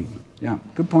critical key. Yeah,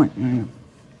 good point. Yeah.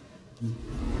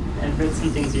 I've read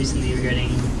some things recently regarding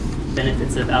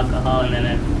benefits of alcohol, and then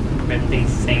I've read things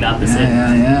saying the opposite.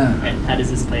 Yeah. How does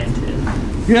this play into it?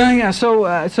 Yeah. So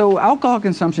alcohol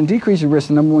consumption decreases risk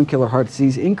of number one killer, heart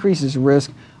disease, increases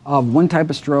risk of one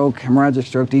type of stroke, hemorrhagic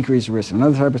stroke, decreases the risk of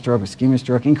another type of stroke, ischemic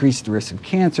stroke, increases the risk of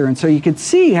cancer. And so you could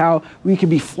see how we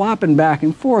could be flopping back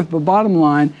and forth, but bottom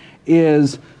line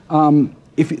is,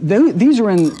 these are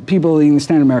in people eating the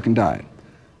standard American diet.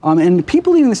 And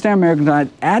people eating the standard American diet,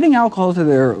 adding alcohol to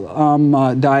their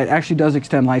diet actually does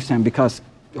extend lifespan because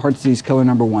heart disease killer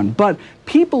number one. But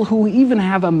people who even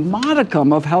have a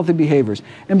modicum of healthy behaviors,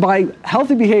 and by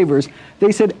healthy behaviors,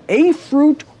 they said a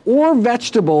fruit or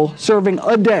vegetable serving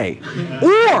a day,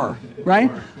 or, right?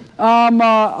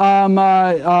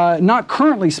 Not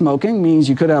currently smoking means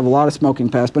you could have a lot of smoking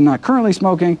past, but not currently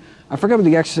smoking. I forget what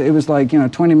the exercise, it was like,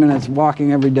 20 minutes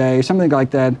walking every day, something like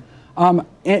that.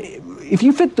 If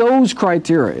you fit those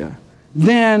criteria,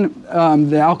 then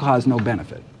the alcohol has no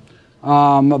benefit.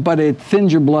 But it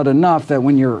thins your blood enough that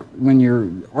when your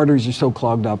arteries are so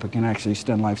clogged up, it can actually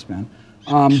extend lifespan.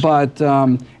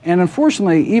 And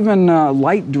unfortunately, even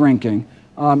light drinking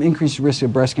increases risk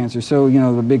of breast cancer. So,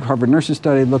 the big Harvard nurses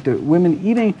study looked at women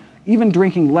even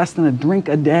drinking less than a drink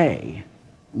a day,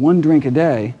 one drink a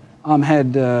day,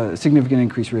 had significant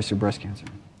increased risk of breast cancer.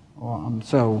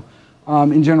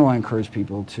 In general, I encourage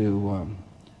people to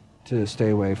stay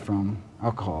away from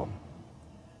alcohol.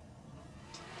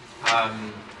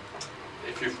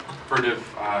 If you've heard of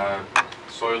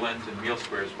Soylent and meal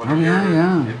squares, what are your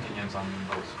opinions on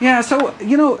those? Yeah, so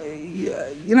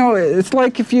it's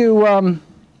like if you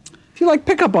like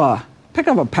pick up a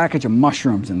package of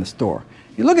mushrooms in the store.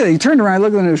 You look at it, you turn around,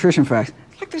 look at the nutrition facts.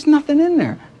 It's like there's nothing in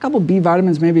there. A couple B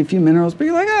vitamins, maybe a few minerals, but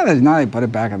you're like, there's nothing. Put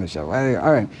it back on the shelf.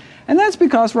 All right. And that's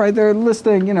because, right, they're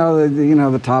listing,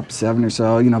 the top 7 or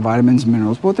so, vitamins and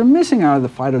minerals, but what they're missing out of the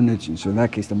phytonutrients, or in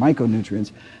that case, the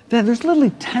micronutrients, there's literally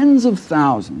tens of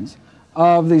thousands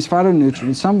of these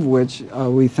phytonutrients, some of which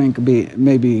we think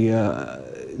may be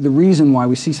the reason why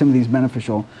we see some of these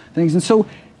beneficial things. And so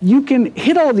you can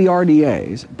hit all the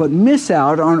RDAs, but miss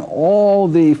out on all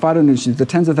the phytonutrients, the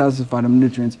tens of thousands of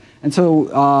phytonutrients. And so,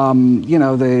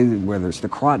 whether it's the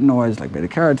carotenoids like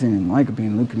beta-carotene and lycopene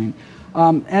and leucine,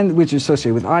 and which is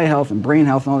associated with eye health and brain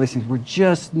health and all these things. We're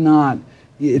just not,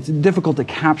 it's difficult to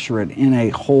capture it in a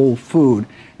whole food.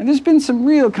 And there's been some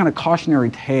real kind of cautionary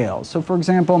tales. So for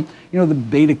example, the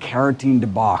beta-carotene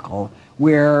debacle,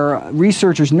 where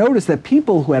researchers noticed that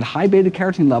people who had high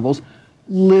beta-carotene levels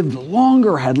lived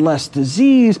longer, had less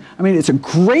disease. I mean, it's a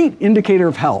great indicator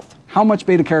of health, how much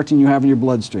beta-carotene you have in your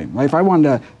bloodstream, right? If I wanted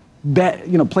to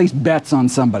bet, place bets on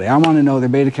somebody, I want to know their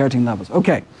beta-carotene levels.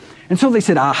 Okay, and so they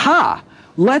said, aha,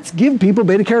 let's give people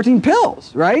beta-carotene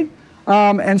pills, right?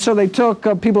 And so they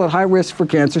took people at high risk for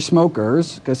cancer,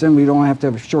 smokers, because then we don't have to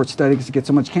have a short study because you get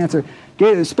so much cancer.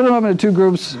 Split them up into two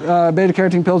groups,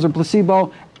 beta-carotene pills or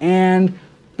placebo, and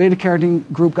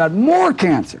beta-carotene group got more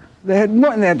cancer. They had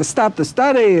more, and they had to stop the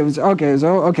study. It was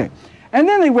okay. And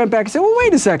then they went back and said, well,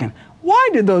 wait a second. Why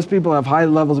did those people have high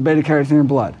levels of beta-carotene in their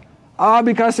blood?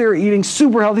 Because they were eating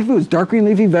super healthy foods, dark green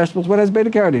leafy vegetables. What has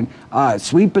beta-carotene?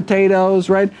 Sweet potatoes,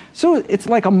 right? So it's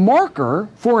like a marker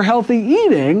for healthy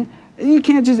eating. You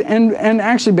can't just, and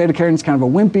actually beta-carotene is kind of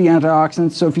a wimpy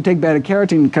antioxidant. So if you take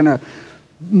beta-carotene, kind of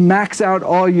max out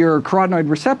all your carotenoid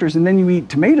receptors, and then you eat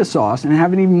tomato sauce and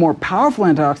have an even more powerful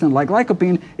antioxidant like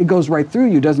lycopene, it goes right through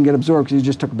you, doesn't get absorbed because you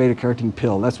just took a beta-carotene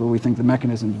pill. That's what we think the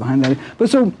mechanism behind that is. But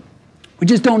so we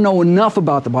just don't know enough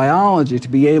about the biology to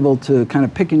be able to kind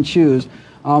of pick and choose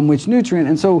which nutrient.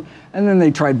 And then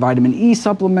they tried vitamin E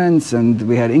supplements, and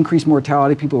we had increased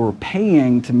mortality. People were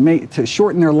paying to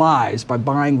shorten their lives by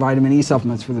buying vitamin E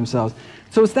supplements for themselves.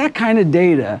 So it's that kind of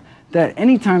data that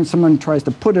anytime someone tries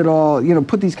to put it all,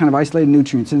 put these kind of isolated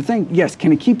nutrients and think, yes,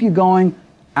 can it keep you going?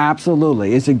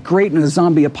 Absolutely. Is it great in a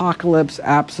zombie apocalypse?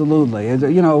 Absolutely. Is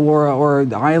it, or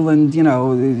the island,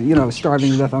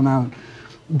 starving to death on that.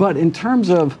 But in terms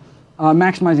of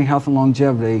maximizing health and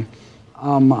longevity,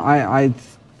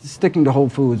 sticking to whole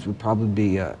foods would probably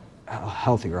be a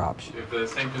healthier option. Do you have the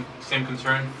same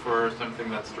concern for something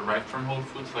that's derived from whole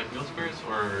foods like meal squares,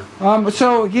 or?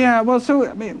 So you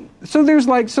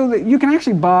can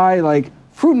actually buy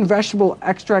fruit and vegetable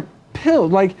extract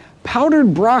pills, like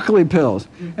powdered broccoli pills,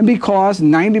 and because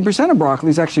 90% of broccoli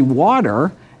is actually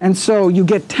water, and so you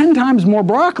get 10 times more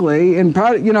broccoli in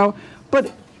powder,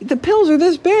 but the pills are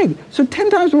this big, so 10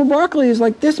 times more broccoli is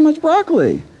like this much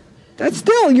broccoli. That's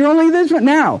still, you're only this much.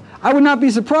 Now, I would not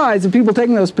be surprised if people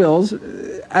taking those pills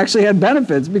actually had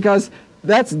benefits, because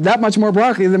that's that much more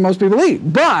broccoli than most people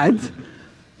eat. But,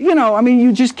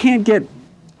 you just can't get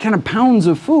kind of pounds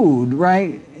of food,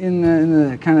 right, in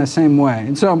the kind of same way.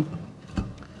 And so,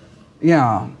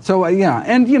 and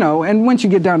once you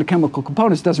get down to chemical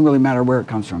components, it doesn't really matter where it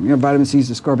comes from. Vitamin C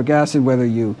is ascorbic acid, whether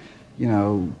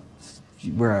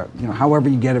however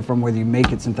you get it from, whether you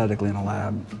make it synthetically in a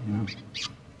lab,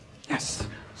 Yes.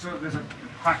 So there's a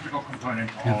practical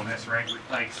component to all this, right?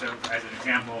 So as an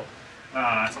example,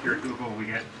 here at Google, we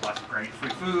get lots of great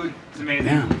free food. It's amazing.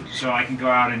 Yeah. So I can go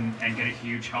out and get a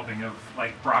huge helping of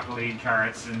broccoli,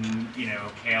 carrots, and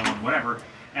kale and whatever,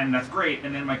 and that's great.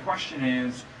 And then my question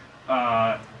is,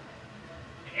 and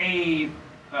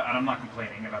I'm not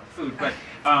complaining about the food, but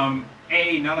none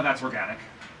of that's organic.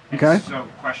 Okay. So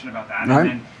question about that. Right. And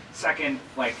then second,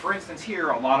 for instance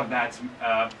here, a lot of that's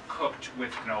cooked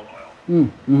with canola oil.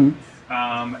 Mm-hmm.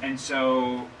 And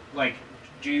so,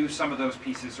 do some of those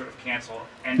pieces sort of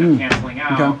end up canceling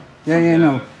out? Okay.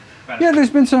 Yeah,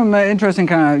 there's been some interesting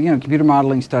kind of computer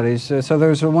modeling studies. So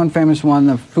there's one famous one,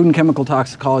 the food and chemical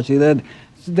toxicology, that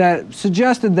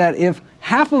suggested that if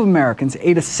half of Americans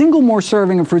ate a single more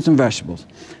serving of fruits and vegetables,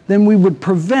 then we would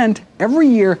prevent every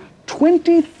year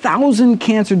 20,000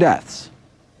 cancer deaths.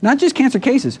 Not just cancer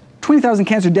cases, 20,000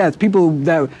 cancer deaths, people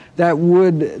that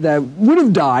would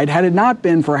have died had it not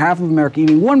been for half of America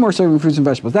eating one more serving of fruits and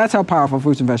vegetables. That's how powerful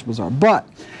fruits and vegetables are. But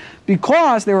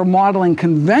because they were modeling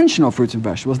conventional fruits and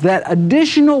vegetables, that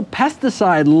additional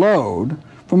pesticide load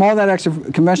from all that extra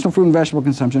conventional fruit and vegetable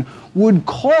consumption would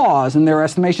cause, in their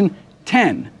estimation,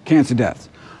 10 cancer deaths.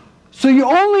 So you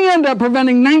only end up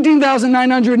preventing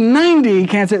 19,990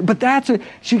 cancer, but so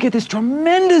you get this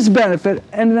tremendous benefit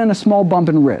and then a small bump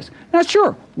in risk. Now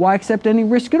sure, why accept any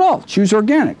risk at all? Choose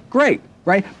organic, great,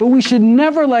 right? But we should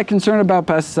never let concern about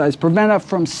pesticides prevent us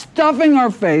from stuffing our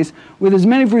face with as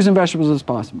many fruits and vegetables as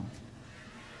possible.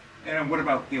 And what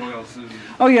about the oils?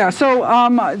 Oh yeah, so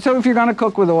if you're going to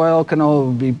cook with oil, canola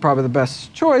would be probably the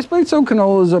best choice. But so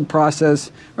canola is a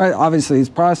process, right? Obviously, it's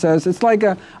processed. It's like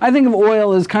I think of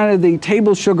oil as kind of the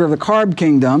table sugar of the carb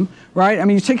kingdom, right? I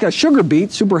mean, you take a sugar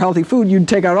beet, super healthy food, you'd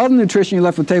take out all the nutrition, you're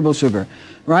left with table sugar,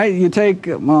 right? You wouldn't take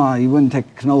a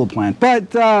canola plant, but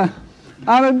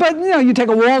But you take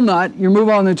a walnut, you remove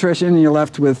all nutrition, and you're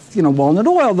left with walnut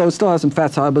oil. Though still has some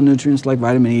fat-soluble nutrients like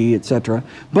vitamin E, etc.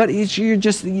 But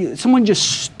someone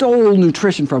just stole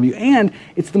nutrition from you, and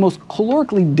it's the most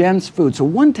calorically dense food. So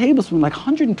 1 tablespoon, like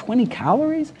 120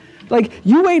 calories. Like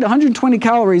you ate 120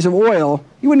 calories of oil,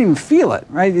 you wouldn't even feel it,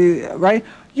 right?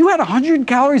 You had 100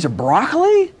 calories of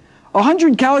broccoli,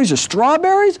 100 calories of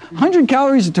strawberries, 100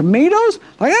 calories of tomatoes.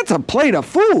 Like that's a plate of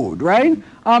food, right?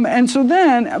 And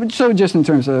so just in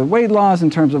terms of weight loss, in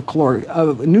terms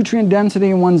of nutrient density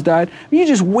in one's diet, you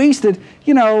just wasted,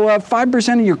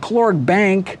 5% of your caloric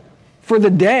bank for the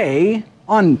day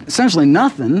on essentially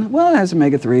nothing. Well, it has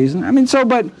omega-3s.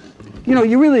 But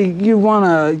you want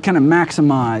to kind of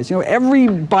maximize. Every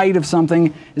bite of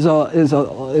something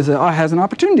has an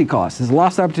opportunity cost. There's a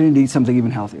lost opportunity to eat something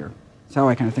even healthier. That's how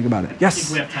I kind of think about it. Yes? I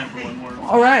think we have time for one more.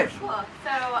 All right. Cool.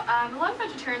 So a lot of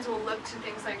vegetarians will look to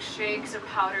things like shakes or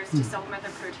powders to supplement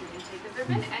their protein intake. Have there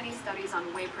been any studies on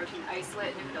whey protein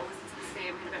isolate and if it elicits the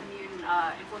same kind of immune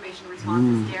inflammation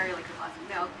response as dairy, like a glass of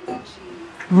milk and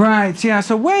cheese? Right. Yeah.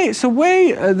 So whey.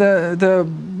 The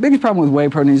biggest problem with whey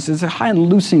protein is it's high in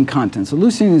leucine content. So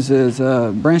leucine is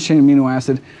a branched chain amino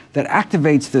acid that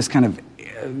activates this kind of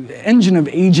engine of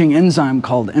aging enzyme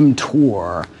called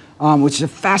mTOR. Which is a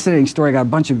fascinating story. I got a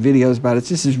bunch of videos about it.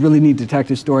 This is a really neat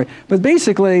detective story. But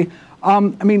basically,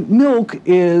 milk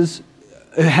has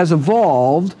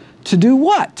evolved to do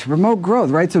what? To promote growth,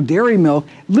 right? So dairy milk,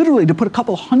 literally to put a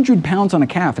couple 100 pounds on a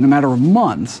calf in a matter of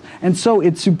months. And so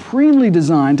it's supremely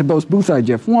designed to boost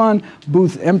IGF-1,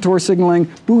 boost mTOR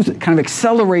signaling, kind of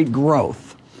accelerate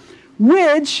growth,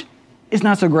 which is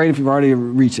not so great if you've already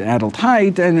reached adult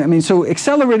height. And so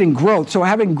accelerating growth, so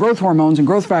having growth hormones and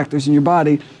growth factors in your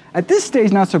body, at this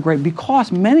stage, not so great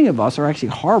because many of us are actually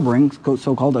harboring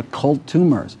so-called occult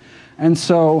tumors. And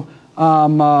so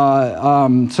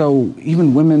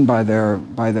even women by their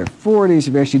 40s,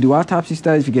 if you actually do autopsy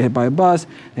studies, if you get hit by a bus,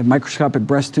 they have microscopic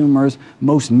breast tumors.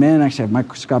 Most men actually have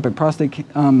microscopic prostate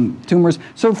tumors.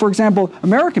 So for example,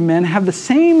 American men have the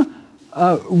same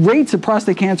rates of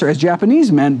prostate cancer as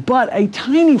Japanese men, but a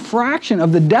tiny fraction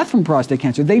of the death from prostate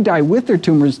cancer. They die with their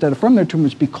tumors instead of from their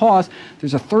tumors because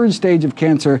there's a third stage of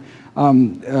cancer.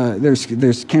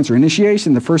 There's cancer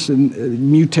initiation, the first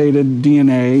mutated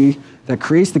DNA that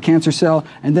creates the cancer cell,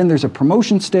 and then there's a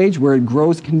promotion stage where it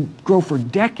can grow for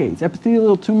decades.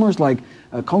 Epithelial tumors like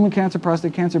colon cancer,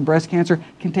 prostate cancer, breast cancer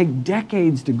can take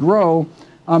decades to grow,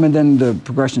 and then the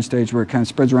progression stage where it kind of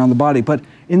spreads around the body. But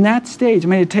in that stage,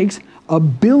 it takes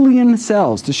 1 billion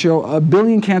cells to show 1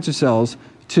 billion cancer cells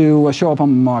to show up on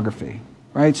mammography,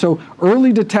 right? So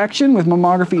early detection with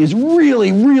mammography is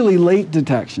really, really late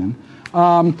detection.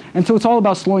 And so it's all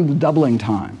about slowing the doubling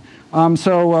time.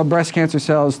 So breast cancer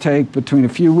cells take between a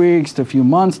few weeks to a few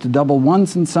months to double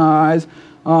once in size.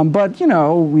 But,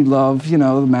 we love,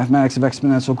 the mathematics of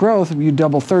exponential growth. If you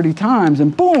double 30 times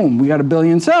and boom, we got 1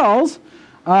 billion cells.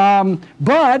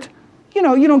 But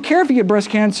you don't care if you get breast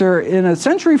cancer in a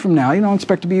century from now. You don't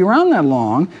expect to be around that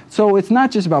long. So it's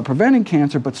not just about preventing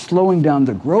cancer, but slowing down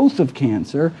the growth of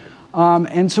cancer.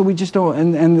 And so we just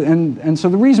don't, and so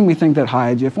the reason we think that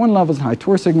high IGF-1 levels, high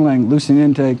TOR signaling, leucine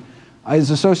intake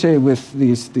is associated with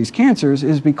these cancers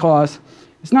is because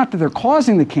it's not that they're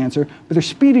causing the cancer, but they're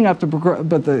speeding up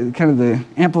the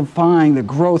amplifying the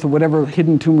growth of whatever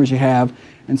hidden tumors you have.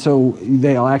 And so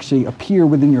they'll actually appear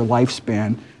within your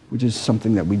lifespan, which is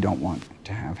something that we don't want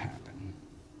to have happen.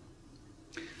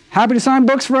 Happy to sign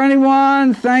books for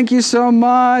anyone. Thank you so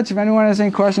much. If anyone has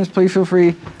any questions, please feel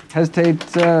free. Hesitate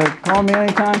to call me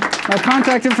anytime. My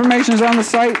contact information is on the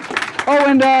site. Oh,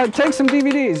 and take some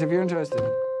DVDs if you're interested.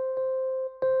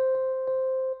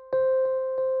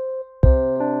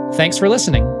 Thanks for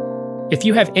listening. If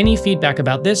you have any feedback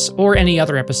about this or any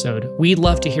other episode, we'd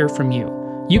love to hear from you.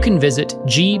 You can visit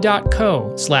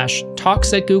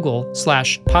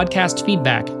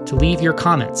g.co/talks@google/podcast-feedback to leave your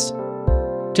comments.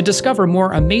 To discover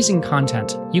more amazing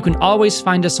content, you can always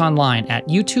find us online at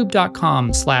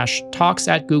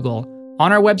youtube.com/talks@google,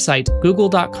 on our website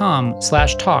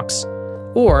google.com/talks,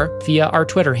 or via our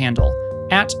Twitter handle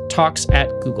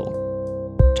 @talks@google.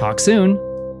 Talk soon.